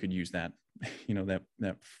people could use that,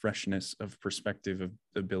 that freshness of perspective, of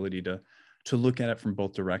the ability to look at it from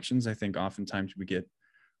both directions. I think oftentimes we get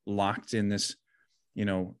locked in this,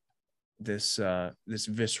 this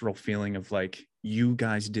visceral feeling of like, you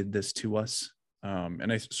guys did this to us.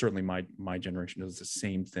 And I certainly, my generation does the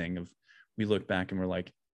same thing of, we look back and we're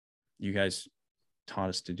like, you guys taught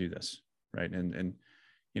us to do this. Right. And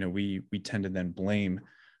we tend to then blame.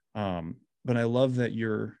 But I love that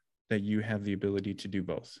you have the ability to do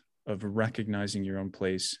both, of recognizing your own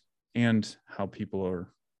place and how people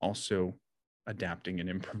are also adapting and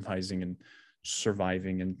improvising and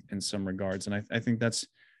surviving in some regards. And I think that's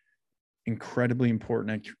incredibly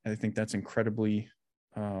important. I think that's incredibly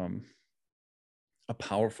a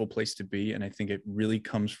powerful place to be. And I think it really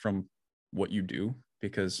comes from what you do,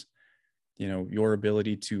 because, your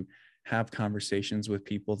ability to have conversations with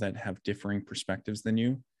people that have differing perspectives than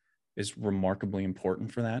you is remarkably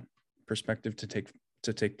important for that perspective to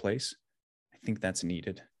take place. I think that's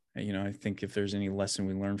needed. I think if there's any lesson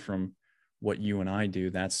we learn from what you and I do,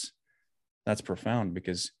 that's profound,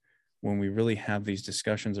 because when we really have these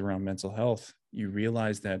discussions around mental health, you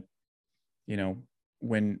realize that,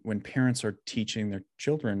 when parents are teaching their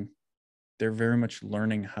children, they're very much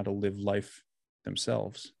learning how to live life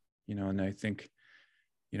themselves, and I think,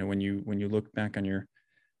 when you look back on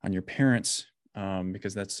your parents,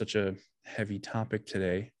 because that's such a heavy topic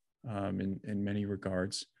today, in many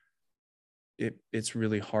regards. It's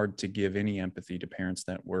really hard to give any empathy to parents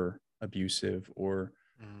that were abusive or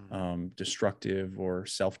destructive or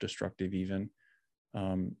self-destructive even.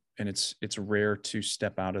 And it's rare to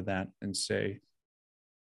step out of that and say,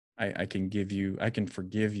 I can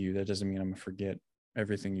forgive you. That doesn't mean I'm gonna forget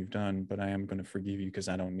everything you've done, but I am going to forgive you because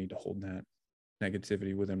I don't need to hold that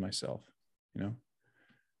negativity within myself. I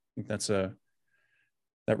think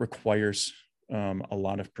that requires a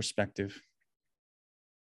lot of perspective.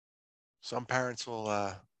 Some parents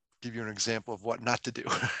will give you an example of what not to do.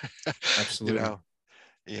 Absolutely.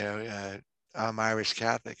 I'm Irish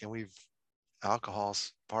Catholic, and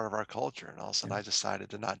alcohol's part of our culture, and all of a sudden I decided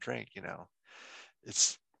to not drink.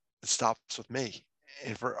 It stops with me.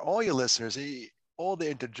 And for all your listeners, all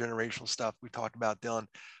the intergenerational stuff we talked about, Dylan,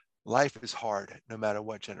 life is hard no matter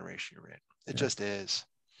what generation you're in. It just is.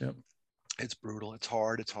 Yep. It's brutal. It's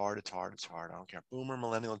hard. It's hard. It's hard. It's hard. I don't care. Boomer,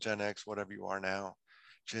 millennial, Gen X, whatever you are now,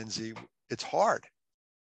 Gen Z. It's hard.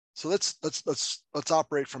 So let's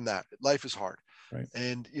operate from that. Life is hard. Right.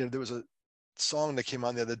 And there was a song that came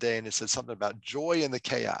on the other day, and it said something about joy in the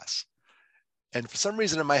chaos. And for some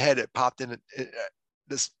reason in my head, it popped in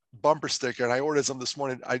this bumper sticker, and I ordered some this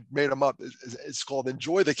morning. I made them up. It's called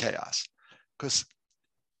 "Enjoy the Chaos," because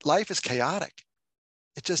life is chaotic.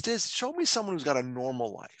 It just is. Show me someone who's got a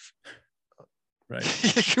normal life. Right.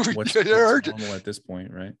 What's normal at this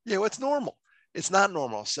point, right? Yeah, what's normal? It's not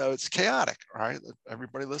normal. So it's chaotic. All right.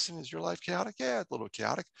 Everybody listening, is your life chaotic? Yeah, it's a little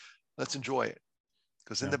chaotic. Let's enjoy it.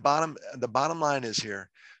 Because in the bottom line is here,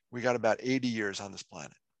 we got about 80 years on this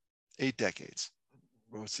planet, 8 decades.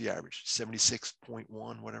 What's the average?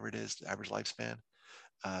 76.1, whatever it is, the average lifespan.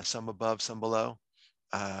 Some above, some below.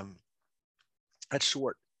 That's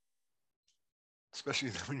short. Especially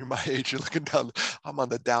when you're my age, you're looking down, I'm on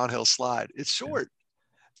the downhill slide. It's short.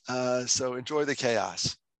 So enjoy the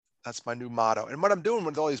chaos. That's my new motto. And what I'm doing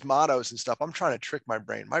with all these mottos and stuff, I'm trying to trick my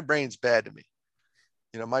brain. My brain's bad to me.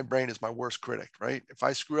 My brain is my worst critic, right? If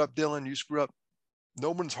I screw up, Dylan, you screw up.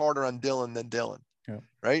 No one's harder on Dylan than Dylan,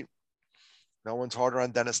 right? No one's harder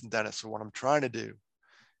on Dennis than Dennis. So what I'm trying to do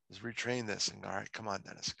is retrain this and, all right, come on,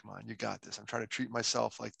 Dennis, come on, you got this. I'm trying to treat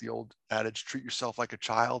myself like the old adage, treat yourself like a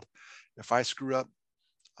child. If I screw up,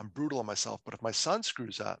 I'm brutal on myself. But if my son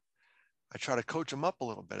screws up, I try to coach him up a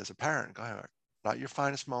little bit as a parent. Go ahead, not your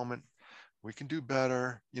finest moment. We can do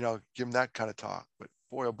better, give him that kind of talk. But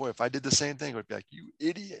boy, oh boy, if I did the same thing, it would be like, you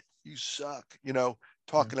idiot, you suck,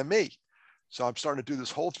 talking to me. So I'm starting to do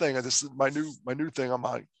this whole thing. And this is my new thing.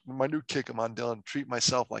 My new kick I'm on, Dylan, treat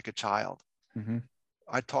myself like a child. Mm-hmm.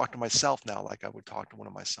 I talk to myself now like I would talk to one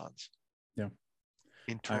of my sons. Yeah.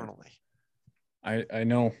 Internally. I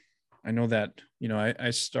know that, I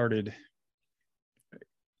started,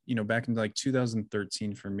 back in like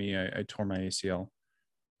 2013 for me, I tore my ACL.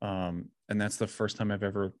 And that's the first time I've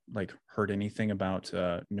ever heard anything about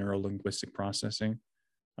neuro-linguistic processing.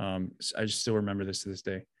 I just still remember this to this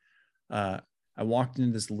day. I walked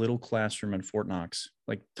into this little classroom in Fort Knox,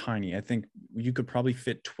 tiny. I think you could probably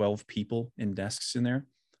fit 12 people in desks in there.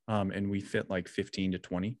 And we fit 15 to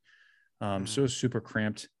 20. So it was super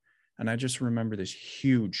cramped. And I just remember this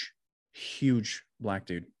huge black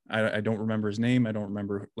dude. I don't remember his name. I don't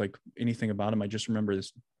remember anything about him. I just remember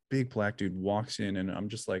this big black dude walks in, and I'm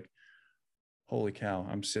just like, holy cow.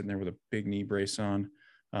 I'm sitting there with a big knee brace on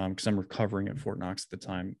because I'm recovering at Fort Knox at the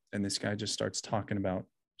time. And this guy just starts talking about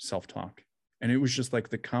self-talk. And it was just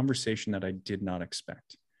the conversation that I did not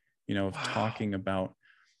expect, of talking about,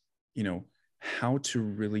 how to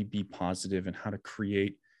really be positive and how to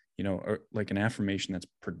create, an affirmation that's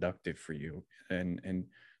productive for you, and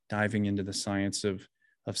diving into the science of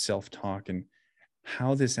self-talk and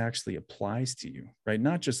how this actually applies to you, right?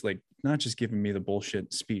 Not just giving me the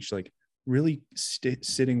bullshit speech, really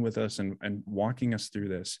sitting with us and walking us through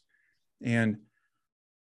this. And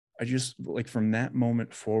I just from that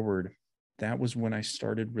moment forward, that was when I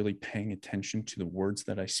started really paying attention to the words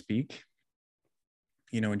that I speak,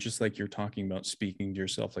 and just you're talking about speaking to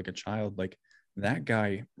yourself like a child, that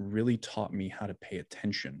guy really taught me how to pay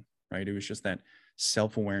attention, right? It was just that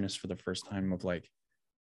self-awareness for the first time of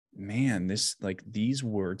man, this these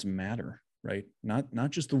words matter, right? Not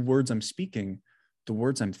just the words I'm speaking, the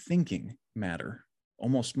words I'm thinking matter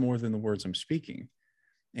almost more than the words I'm speaking.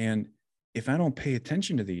 And if I don't pay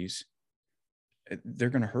attention to these, they're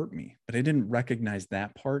going to hurt me. But I didn't recognize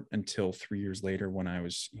that part until 3 years later when I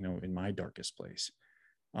was, in my darkest place.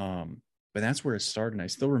 But that's where it started. And I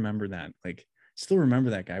still remember that,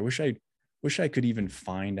 guy. I wish I could even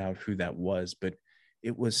find out who that was, but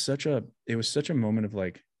it was such a moment of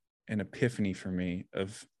an epiphany for me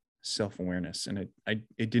of self-awareness. And I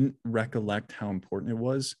didn't recollect how important it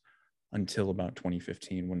was until about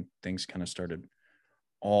 2015, when things kind of started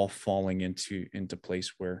all falling into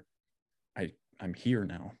place where I'm here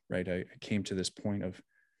now, right? I came to this point of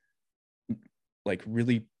like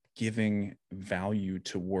really giving value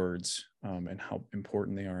to words, and how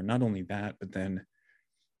important they are. Not only that, but then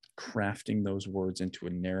crafting those words into a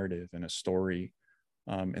narrative and a story,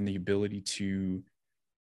 and the ability to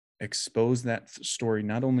expose that story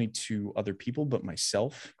not only to other people, but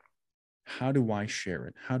myself. How do I share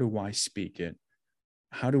it? How do I speak it?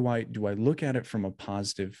 How do I look at it from a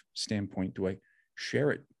positive standpoint? Do I share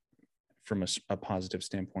it from a positive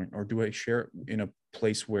standpoint, or do I share it in a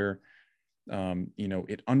place where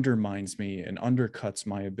it undermines me and undercuts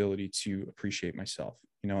my ability to appreciate myself?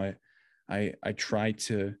 I try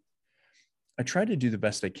to do the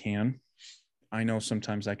best I can. I know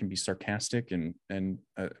sometimes I can be sarcastic and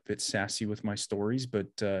a bit sassy with my stories, but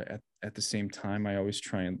at the same time, I always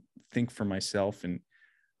try and think for myself and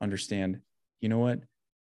understand, you know what?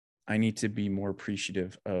 I need to be more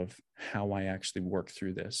appreciative of how I actually worked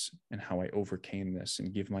through this and how I overcame this,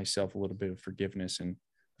 and give myself a little bit of forgiveness and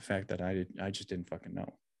the fact that I just didn't fucking know,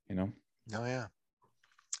 Oh, yeah.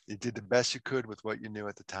 You did the best you could with what you knew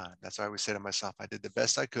at the time. That's why I always say to myself, I did the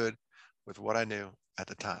best I could with what I knew at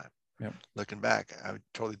the time. Yep. Looking back, I would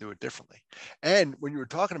totally do it differently. And when you were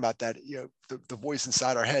talking about that, the voice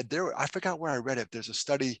inside our head, I forgot where I read it. There's a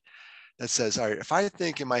study that says, all right, if I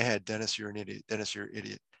think in my head, Dennis, you're an idiot, Dennis, you're an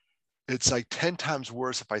idiot, it's like 10 times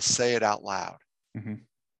worse if I say it out loud. Mm-hmm.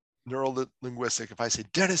 Neurolinguistic, if I say,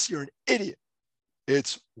 Dennis, you're an idiot,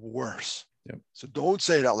 it's worse. Yep. So don't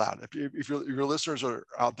say it out loud. If your listeners are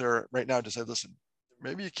out there right now, just say, listen,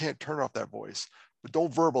 maybe you can't turn off that voice, but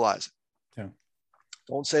don't verbalize it. Yeah.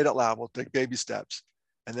 Don't say it out loud. We'll take baby steps,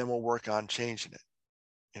 and then we'll work on changing it.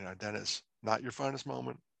 Dennis, not your finest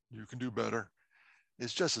moment. You can do better.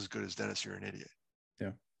 It's just as good as Dennis, you're an idiot.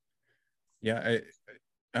 Yeah. Yeah.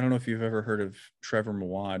 I don't know if you've ever heard of Trevor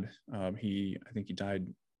Mawad. I think he died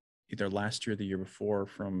either last year or the year before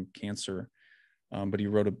from cancer. But he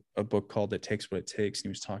wrote a book called It Takes What It Takes. And he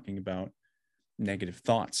was talking about negative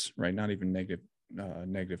thoughts, right? Not even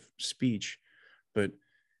negative speech, but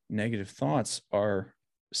negative thoughts are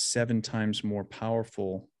 7 times more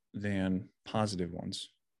powerful than positive ones.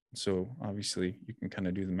 So obviously you can kind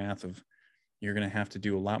of do the math of, you're going to have to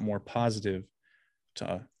do a lot more positive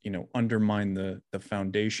to, undermine the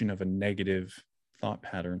foundation of a negative thought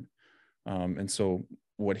pattern. And so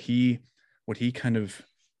what he kind of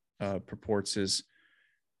purports is,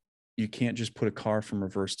 you can't just put a car from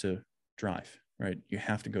reverse to drive, right? You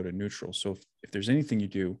have to go to neutral. So if there's anything you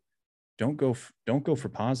do, don't go for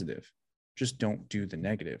positive. Just don't do the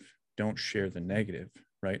negative. Don't share the negative,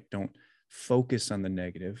 right? Don't focus on the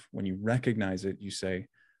negative. When you recognize it, you say,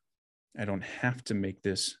 I don't have to make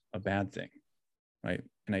this a bad thing, right?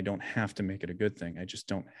 And I don't have to make it a good thing. I just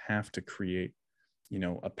don't have to create,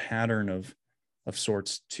 a pattern of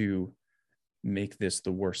sorts to make this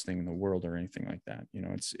the worst thing in the world or anything like that.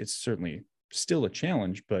 It's certainly still a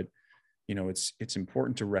challenge, but it's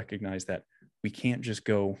important to recognize that we can't just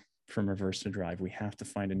go from reverse to drive. We have to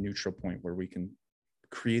find a neutral point where we can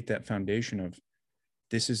create that foundation of,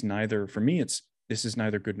 this is neither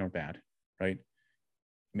good nor bad, right?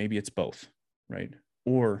 Maybe it's both, right?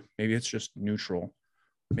 Or maybe it's just neutral.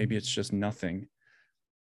 Maybe it's just nothing.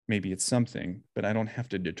 Maybe it's something, but I don't have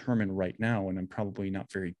to determine right now. And I'm probably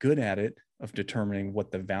not very good at it, of determining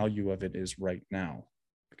what the value of it is right now.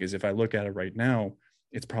 Because if I look at it right now,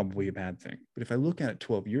 it's probably a bad thing. But if I look at it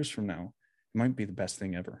 12 years from now, it might be the best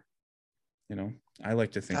thing ever. I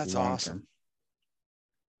like to think That's long awesome. term.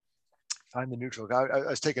 Find the neutral. I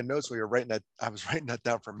was taking notes while you're writing that. I was writing that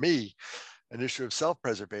down for me. An issue of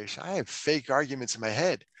self-preservation. I have fake arguments in my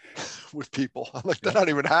head with people. I'm like, they're not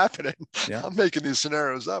even happening. Yeah. I'm making these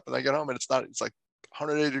scenarios up, and I get home and it's like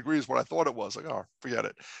 180 degrees what I thought it was. Like, oh, forget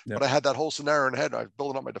it. Yep. But I had that whole scenario in the head. I was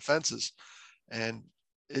building up my defenses, and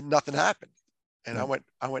nothing happened. And Yep.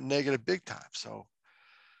 I went negative big time. So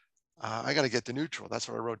I got to get to neutral. That's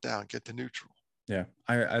what I wrote down. Get to neutral. Yeah.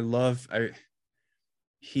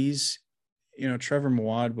 He's, Trevor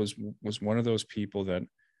Mawad was one of those people that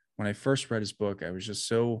when I first read his book, I was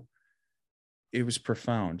just it was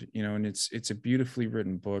profound, and it's a beautifully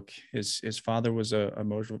written book. His father was a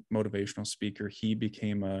motivational speaker. He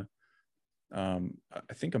became I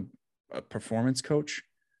think a performance coach,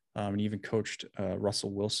 and even coached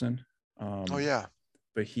Russell Wilson. Oh yeah.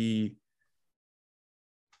 But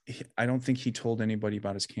I don't think he told anybody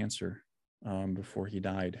about his cancer before he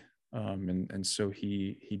died. And so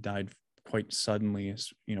he died quite suddenly,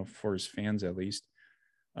 as for his fans at least.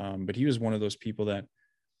 But he was one of those people that,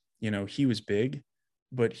 he was big,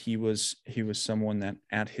 but he was someone that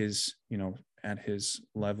at his, at his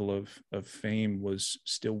level of fame was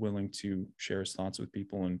still willing to share his thoughts with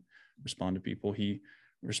people and respond to people. He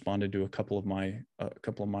responded to a couple of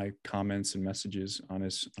my comments and messages on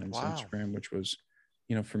his Wow. Instagram, which was,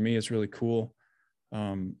 for me, it's really cool.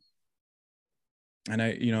 And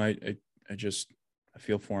I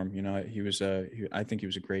feel for him. I think he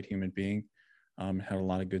was a great human being. Had a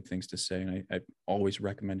lot of good things to say, and I always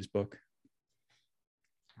recommend his book.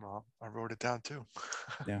 Well, I wrote it down too.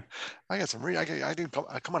 Yeah. I got some I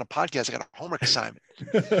come on a podcast. I got a homework assignment.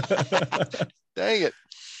 Dang it.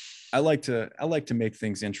 I like to make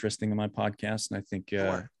things interesting in my podcast. And I think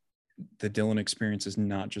the Dylan experience is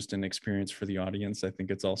not just an experience for the audience. I think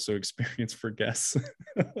it's also experience for guests.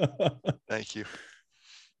 Thank you.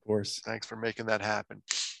 Of course. Thanks for making that happen.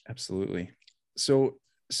 Absolutely. So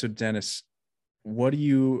Dennis, what are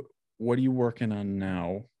you working on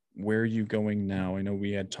now? Where are you going now? I know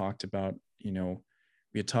we had talked about,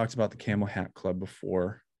 the Camel Hat Club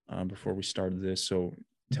before we started this. So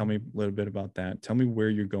tell me a little bit about that. Tell me where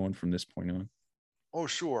you're going from this point on. Oh,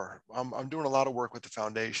 sure. I'm doing a lot of work with the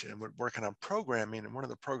foundation, and we're working on programming. And one of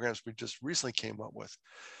the programs we just recently came up with,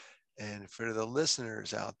 and for the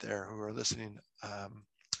listeners out there who are listening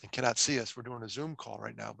and cannot see us, we're doing a Zoom call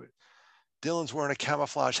right now, but Dylan's wearing a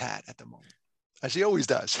camouflage hat at the moment, as he always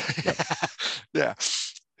does. Yep. Yeah.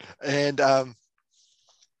 And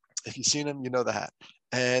if you've seen him, you know the hat.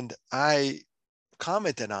 And I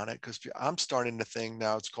commented on it because I'm starting the thing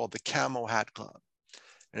now. It's called the Camo Hat Club.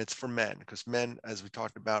 And it's for men, because men, as we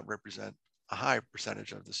talked about, represent a high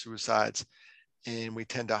percentage of the suicides, and we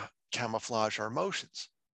tend to camouflage our emotions.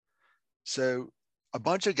 So a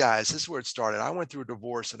bunch of guys, this is where it started. I went through a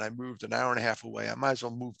divorce and I moved an hour and a half away. I might as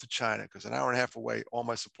well move to China, because an hour and a half away, all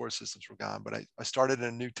my support systems were gone. But I started in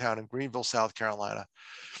a new town in Greenville, South Carolina.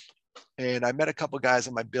 And I met a couple of guys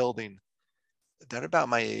in my building that are about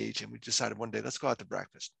my age. And we decided one day, let's go out to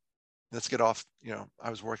breakfast. Let's get off. I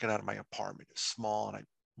was working out of my apartment. It's small, and I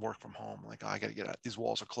work from home. I'm like, oh, I got to get out. These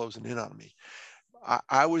walls are closing in on me.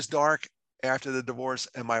 I was dark after the divorce,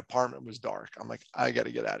 and my apartment was dark. I'm like, I got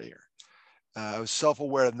to get out of here. I was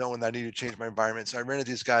self-aware of knowing that I needed to change my environment. So I ran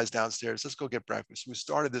into these guys downstairs. Let's go get breakfast. We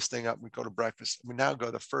started this thing up. We go to breakfast. We now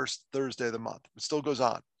go the first Thursday of the month. It still goes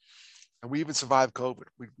on. And we even survived COVID.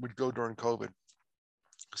 We would go during COVID,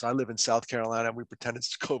 because I live in South Carolina, and we pretend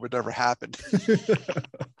it's COVID never happened.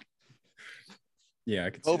 Yeah, I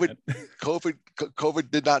could see that.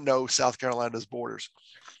 COVID did not know South Carolina's borders.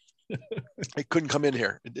 It couldn't come in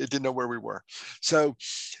here. It didn't know where we were. So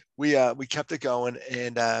we kept it going,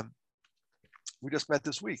 and we just met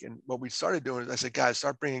this week. And what we started doing is, I said, guys,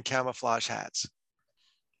 start bringing camouflage hats,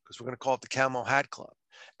 because we're going to call it the Camo Hat Club.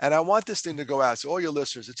 And I want this thing to go out. So all your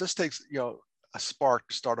listeners, it just takes a spark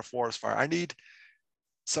to start a forest fire. I need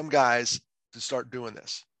some guys to start doing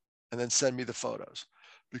this, and then send me the photos.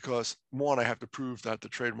 Because one, I have to prove that the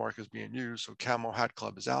trademark is being used. So Camo Hat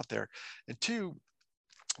Club is out there. And two,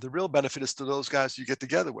 the real benefit is to those guys you get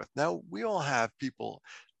together with. Now, we all have people,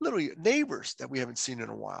 literally neighbors, that we haven't seen in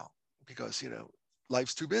a while, because,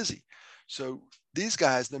 life's too busy. So these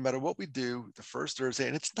guys, no matter what we do, the first Thursday,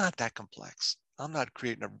 and it's not that complex. I'm not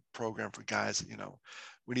creating a program for guys,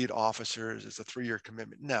 we need officers. It's a 3-year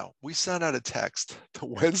commitment. No, we send out a text the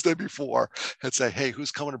Wednesday before and say, hey,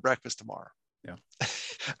 who's coming to breakfast tomorrow? Yeah.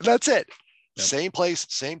 That's it. Yep. Same place,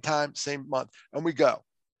 same time, same month. And we go.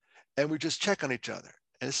 And we just check on each other.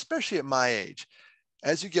 And especially at my age,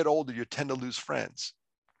 as you get older, you tend to lose friends.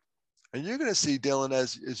 And you're going to see, Dylan,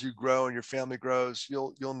 as you grow and your family grows,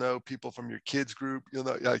 you'll know people from your kids group. You'll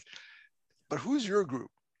know, but who's your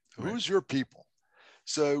group? Right. Who's your people?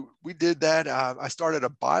 So we did that. I started a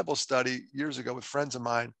Bible study years ago with friends of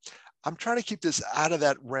mine. I'm trying to keep this out of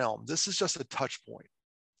that realm. This is just a touch point.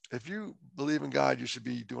 If you believe in God, you should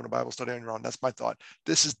be doing a Bible study on your own. That's my thought.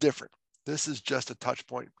 This is different. This is just a touch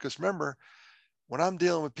point. Because remember, when I'm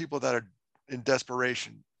dealing with people that are in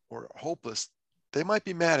desperation or hopeless, they might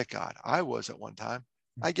be mad at God. I was at one time.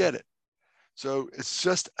 I get it. So it's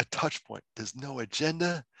just a touch point. There's no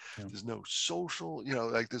agenda. Yeah. There's no social,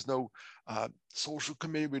 there's no social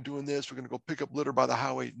committee. We're doing this. We're going to go pick up litter by the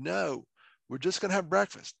highway. No, we're just going to have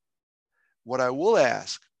breakfast. What I will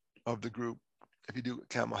ask of the group, if you do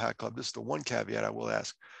Camo Hat Club, this is the one caveat I will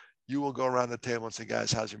ask. You will go around the table and say,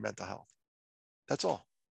 guys, how's your mental health? That's all.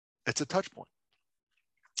 It's a touch point.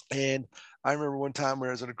 And I remember one time where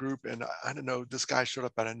I was in a group, and I don't know, this guy showed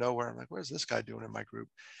up out of nowhere. I'm like, where's this guy doing in my group?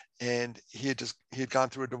 And he had gone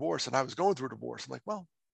through a divorce, and I was going through a divorce. I'm like, well,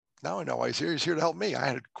 now I know why he's here. He's here to help me. I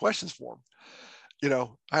had questions for him. I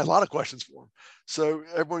had a lot of questions for him. So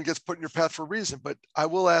everyone gets put in your path for a reason, but I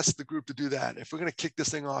will ask the group to do that. If we're going to kick this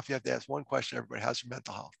thing off, you have to ask one question, everybody, how's your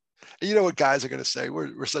mental health? And you know what guys are going to say?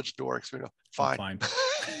 We're such dorks. We go, fine. Fine.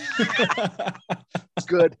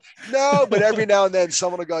 Good. No, but every now and then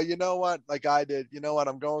someone will go, you know what? Like I did, you know what?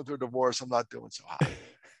 I'm going through a divorce. I'm not doing so hot.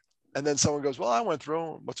 And then someone goes, well, I went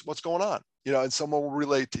through, what's going on? And someone will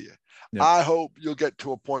relate to you. Yep. I hope you'll get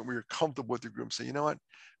to a point where you're comfortable with your group. Say, you know what?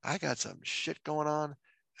 I got some shit going on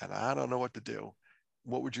and I don't know what to do.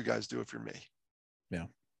 What would you guys do if you're me? Yeah.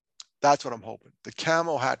 That's what I'm hoping. The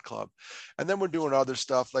Camo Hat Club. And then we're doing other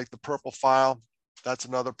stuff like the Purple File. That's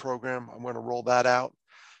another program. I'm going to roll that out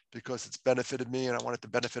because it's benefited me and I want it to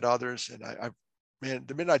benefit others. And man,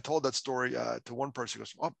 the minute I told that story to one person, he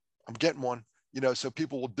goes, well, I'm getting one, so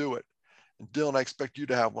people will do it. And Dylan, I expect you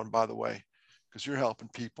to have one, by the way, because you're helping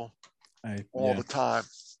people all the time.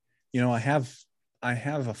 I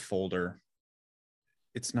have a folder.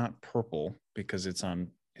 It's not purple because it's on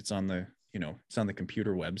the, it's on the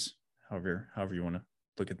computer webs. However you want to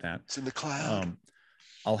look at that. It's in the cloud.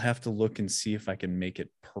 I'll have to look and see if I can make it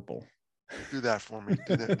purple. Do that for me.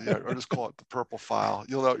 Or just call it the Purple File.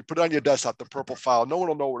 You'll know. You put it on your desktop, the Purple File. No one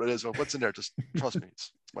will know what it is or what's in there. Just trust me.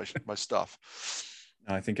 It's my stuff.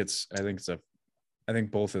 I think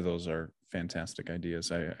both of those are fantastic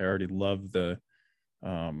ideas. I already love the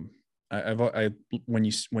when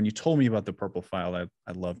you told me about the Purple File,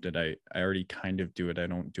 I loved it. I already kind of do it. I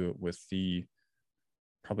don't do it with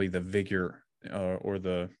probably the vigor or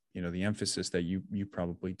the the emphasis that you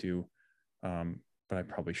probably do, but I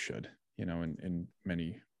probably should. In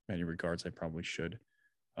many regards, I probably should.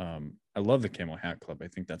 I love the Camo Hat Club. I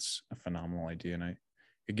think that's a phenomenal idea, and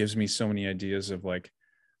it gives me so many ideas of like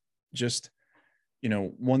just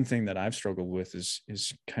one thing that I've struggled with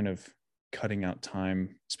is kind of cutting out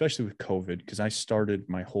time, especially with COVID, because I started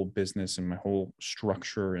my whole business and my whole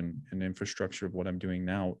structure and infrastructure of what I'm doing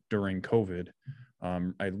now during COVID.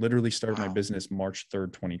 I literally started my business March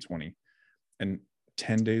 3rd, 2020, and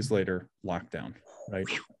 10 days later, lockdown, right?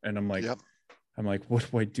 And I'm like, what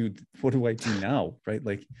do I do? What do I do now? Right?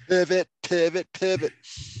 Like pivot.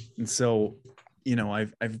 And so,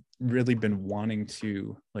 I've really been wanting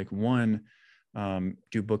to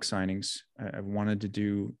do book signings. I've wanted to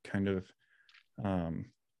do kind of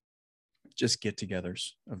just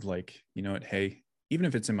get-togethers of hey, even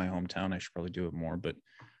if it's in my hometown, I should probably do it more. But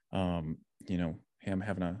hey, I'm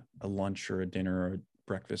having a lunch or a dinner or a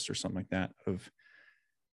breakfast or something like that.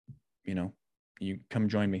 You come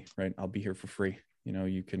join me, right? I'll be here for free.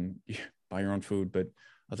 You can buy your own food, but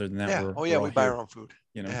other than that, we buy our own food.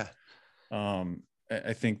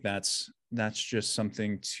 I think that's just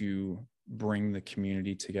something to bring the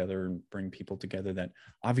community together and bring people together that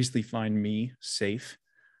obviously find me safe,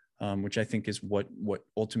 which I think is what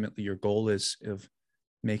ultimately your goal is of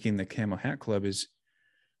making the Camo Hat Club. Is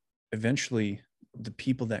eventually the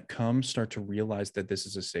people that come start to realize that this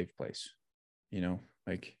is a safe place.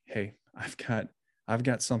 Hey, I've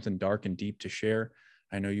got something dark and deep to share.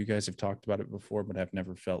 I know you guys have talked about it before, but I've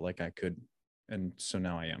never felt like I could. And so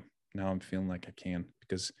now I am. Now I'm feeling like I can,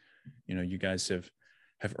 because, you guys have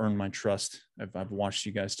earned my trust. I've watched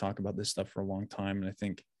you guys talk about this stuff for a long time. And I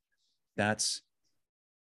think that's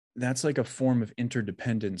like a form of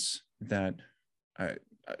interdependence that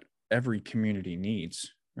every community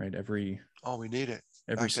needs, right? We need it.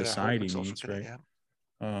 Every society needs, right?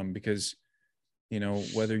 Yeah. Because,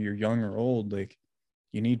 whether you're young or old,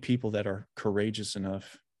 you need people that are courageous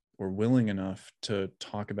enough or willing enough to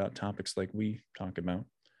talk about topics like we talk about,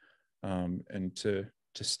 and to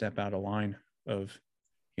step out of line of,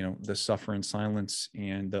 the suffer in silence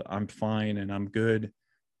and the I'm fine and I'm good,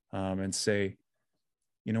 and say,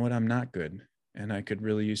 you know what, I'm not good. And I could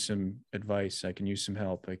really use some advice. I can use some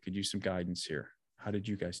help. I could use some guidance here. How did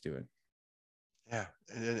you guys do it? Yeah.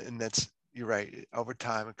 And that's, you're right. Over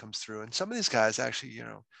time it comes through. And some of these guys actually,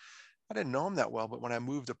 I didn't know them that well, but when I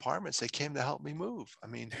moved apartments, they came to help me move. I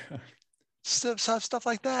mean, stuff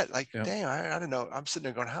like that. Dang, I don't know. I'm sitting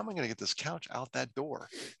there going, how am I going to get this couch out that door?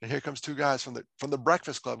 And here comes two guys from the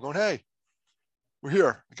Breakfast Club going, hey, we're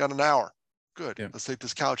here. We got an hour. Good. Yep. Let's take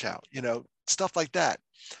this couch out. Stuff like that.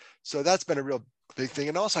 So that's been a real big thing.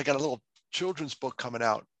 And also I got a little children's book coming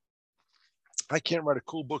out. I can't write a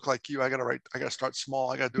cool book like you. I got to start small.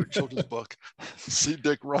 I got to do a children's book. See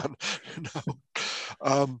Dick run.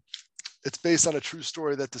 It's based on a true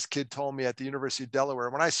story that this kid told me at the University of Delaware.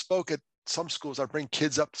 When I spoke at some schools, I bring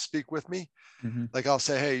kids up to speak with me. Mm-hmm. Like I'll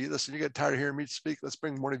say, hey, listen, you get tired of hearing me speak. Let's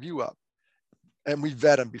bring one of you up. And we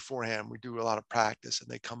vet them beforehand. We do a lot of practice, and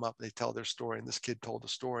they come up, they tell their story. And this kid told the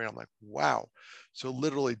story. I'm like, wow. So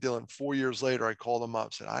literally, Dylan, 4 years later, I called him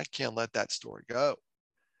up, said, I can't let that story go.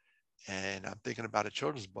 And I'm thinking about a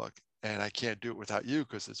children's book, and I can't do it without you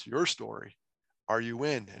because it's your story. Are you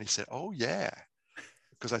in? And he said, oh, yeah.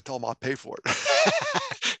 Because I told him I'll pay for it.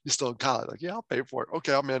 He's still in college. Like, yeah, I'll pay for it.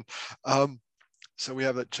 Okay, I'm in. So we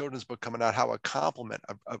have a children's book coming out, how a compliment,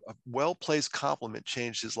 a well-placed compliment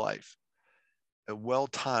changed his life. A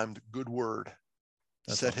well-timed good word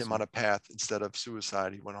set him on a path. Instead of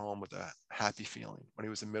suicide, he went home with a happy feeling when he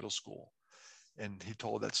was in middle school. And he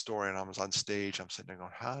told that story, and I was on stage. I'm sitting there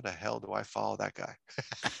going, how the hell do I follow that guy?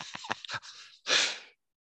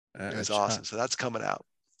 It was awesome. So that's coming out.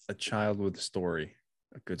 A child with a story,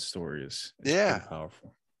 a good story is yeah, pretty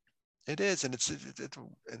powerful. It is. And it's and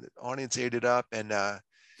the audience ate it up. And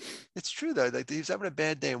it's true though. Like, he's having a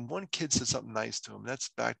bad day, and one kid said something nice to him. That's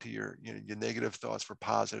back to your negative thoughts for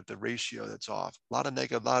positive. The ratio that's off. A lot of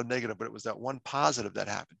negative, but it was that one positive that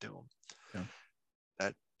happened to him. Yeah.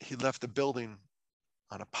 That he left the building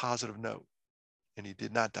on a positive note, and he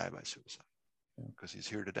did not die by suicide because he's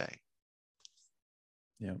here today.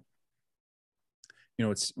 Yeah. You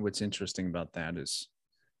know, what's interesting about that is,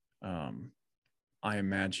 I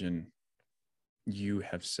imagine you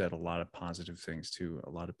have said a lot of positive things to a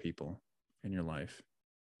lot of people in your life.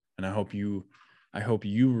 And I hope you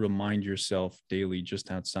remind yourself daily,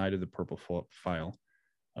 just outside of the purple file,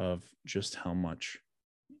 of just how much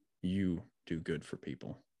you do good for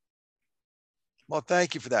people. Well,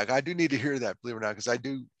 thank you for that. I do need to hear that, believe it or not, because I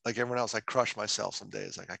do, like everyone else, I crush myself some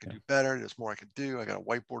days. Like, I can do better. There's more I can do. I got a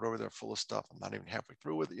whiteboard over there full of stuff. I'm not even halfway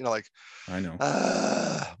through with it. Like, I know.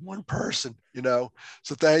 One person, So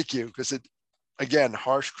thank you, because again,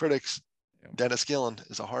 harsh critics. Yep. Dennis Gillian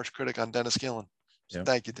is a harsh critic on Dennis Gillian. So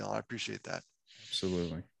Thank you, Dylan. I appreciate that.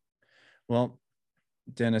 Absolutely. Well,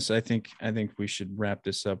 Dennis, I think we should wrap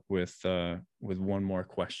this up with one more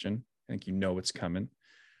question. I think it's coming.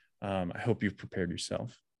 I hope you've prepared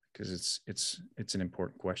yourself, because it's an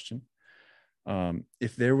important question.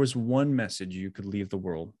 If there was one message you could leave the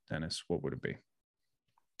world, Dennis, what would it be?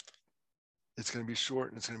 It's going to be short,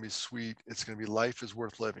 and it's going to be sweet. It's going to be, life is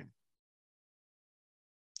worth living.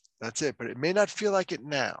 That's it. But it may not feel like it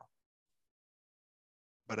now.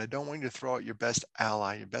 But I don't want you to throw out your best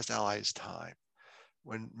ally. Your best ally is time.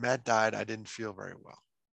 When Matt died, I didn't feel very well.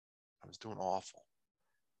 I was doing awful.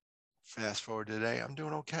 Fast forward to today, I'm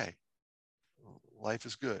doing okay. Life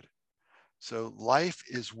is good. So life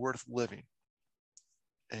is worth living.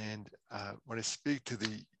 And when I speak to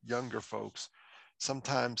the younger folks,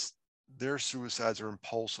 sometimes their suicides are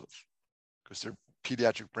impulsive because their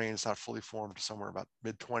pediatric brain is not fully formed, somewhere about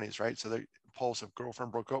mid-20s, right? So they're impulsive.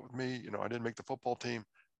 Girlfriend broke up with me. I didn't make the football team.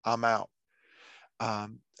 I'm out.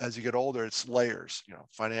 As you get older, it's layers,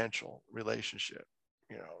 financial, relationship,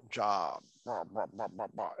 job, blah, blah, blah, blah,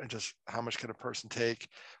 blah. And just how much can a person take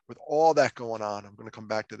with all that going on? I'm going to come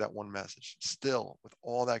back to that one message. Still, with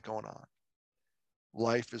all that going on,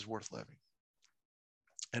 life is worth living.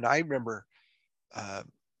 And I remember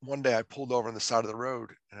one day I pulled over on the side of the road,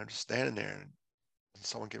 and I'm just standing there, and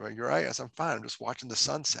someone came out, "You're right?" I said, "I'm fine. I'm just watching the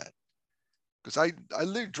sunset." Because I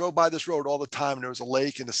drove by this road all the time, and there was a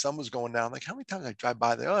lake, and the sun was going down. Like, how many times I drive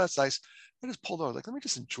by there? Oh, that's nice. I just pulled over. Like, let me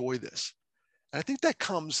just enjoy this. And I think that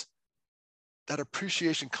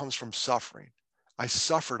appreciation comes from suffering. I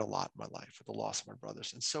suffered a lot in my life with the loss of my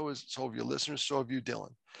brothers. And so have your listeners, so have you,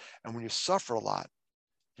 Dylan. And when you suffer a lot,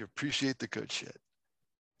 you appreciate the good shit.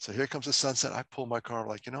 So here comes the sunset. I pull my car,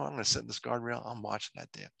 like, I'm going to sit in this guardrail. I'm watching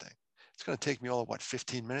that damn thing. It's going to take me all of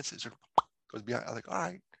 15 minutes. It goes behind. I'm like, all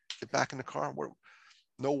right, get back in the car.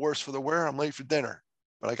 No worse for the wear. I'm late for dinner,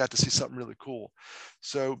 but I got to see something really cool.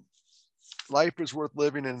 So life is worth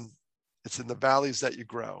living, and it's in the valleys that you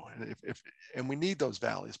grow. And and we need those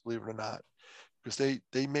valleys, believe it or not, because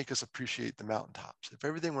they make us appreciate the mountaintops. If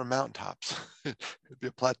everything were mountaintops, it'd be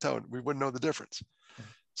a plateau, and we wouldn't know the difference.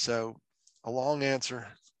 So a long answer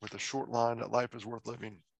with a short line, that life is worth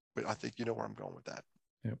living. But I think you know where I'm going with that.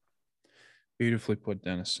 Yep. Beautifully put,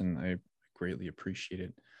 Dennis, and I greatly appreciate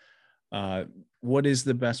it. What is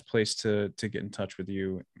the best place to get in touch with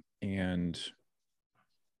you? And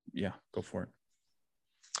yeah, go for it.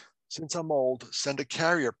 Since I'm old, send a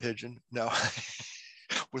carrier pigeon. No,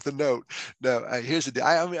 with a note. No, here's the deal.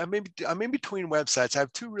 I'm in between websites. I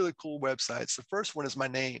have two really cool websites. The first one is my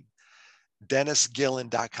name,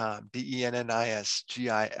 DennisGillian.com,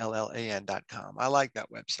 DennisGillan.com. I like that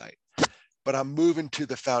website, but I'm moving to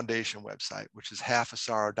the foundation website, which is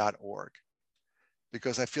halfasorrow.org,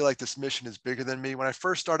 because I feel like this mission is bigger than me. When I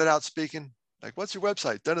first started out speaking, Like, what's your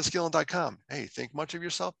website? DennisGillian.com. Hey, think much of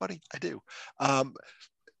yourself, buddy? I do.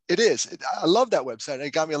 It is. I love that website.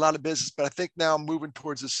 It got me a lot of business, but I think now I'm moving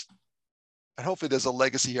towards this, and hopefully there's a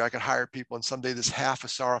legacy here. I can hire people, and someday this Half a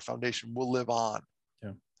Sorrow Foundation will live on.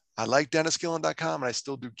 Yeah. I like DennisGillian.com, and I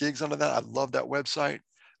still do gigs under that. I love that website.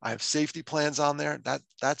 I have safety plans on there.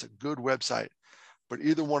 That's a good website. But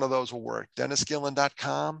either one of those will work.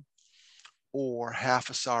 DennisGillian.com or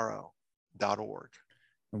halfasorrow.org.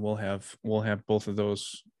 And we'll have both of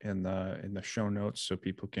those in the show notes so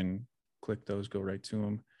people can click those, go right to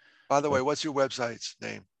them. By the way, what's your website's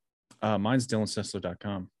name? Mine's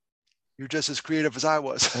DylanSessler.com. You're just as creative as I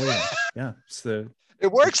was. Oh yeah. Yeah. It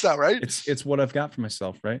works now, right? It's what I've got for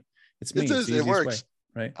myself, right? It's me. It's the it easiest works.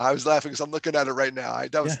 way, right? I was laughing because I'm looking at it right now.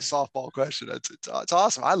 That was a softball question. It's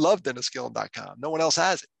awesome. I love DennisGillian.com. No one else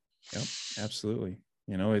has it. Yep, absolutely.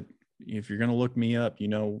 If you're gonna look me up, you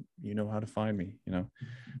know how to find me.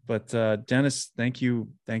 But Dennis, thank you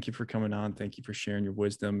for coming on. Thank you for sharing your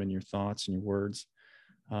wisdom and your thoughts and your words.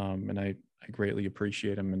 And I greatly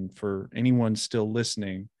appreciate them. And for anyone still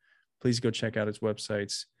listening, please go check out his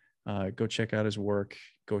websites. Go check out his work.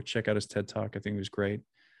 Go check out his TED Talk. I think it was great.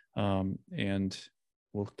 And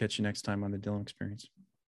we'll catch you next time on the Dylan Experience.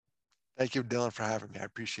 Thank you, Dylan, for having me. I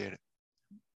appreciate it.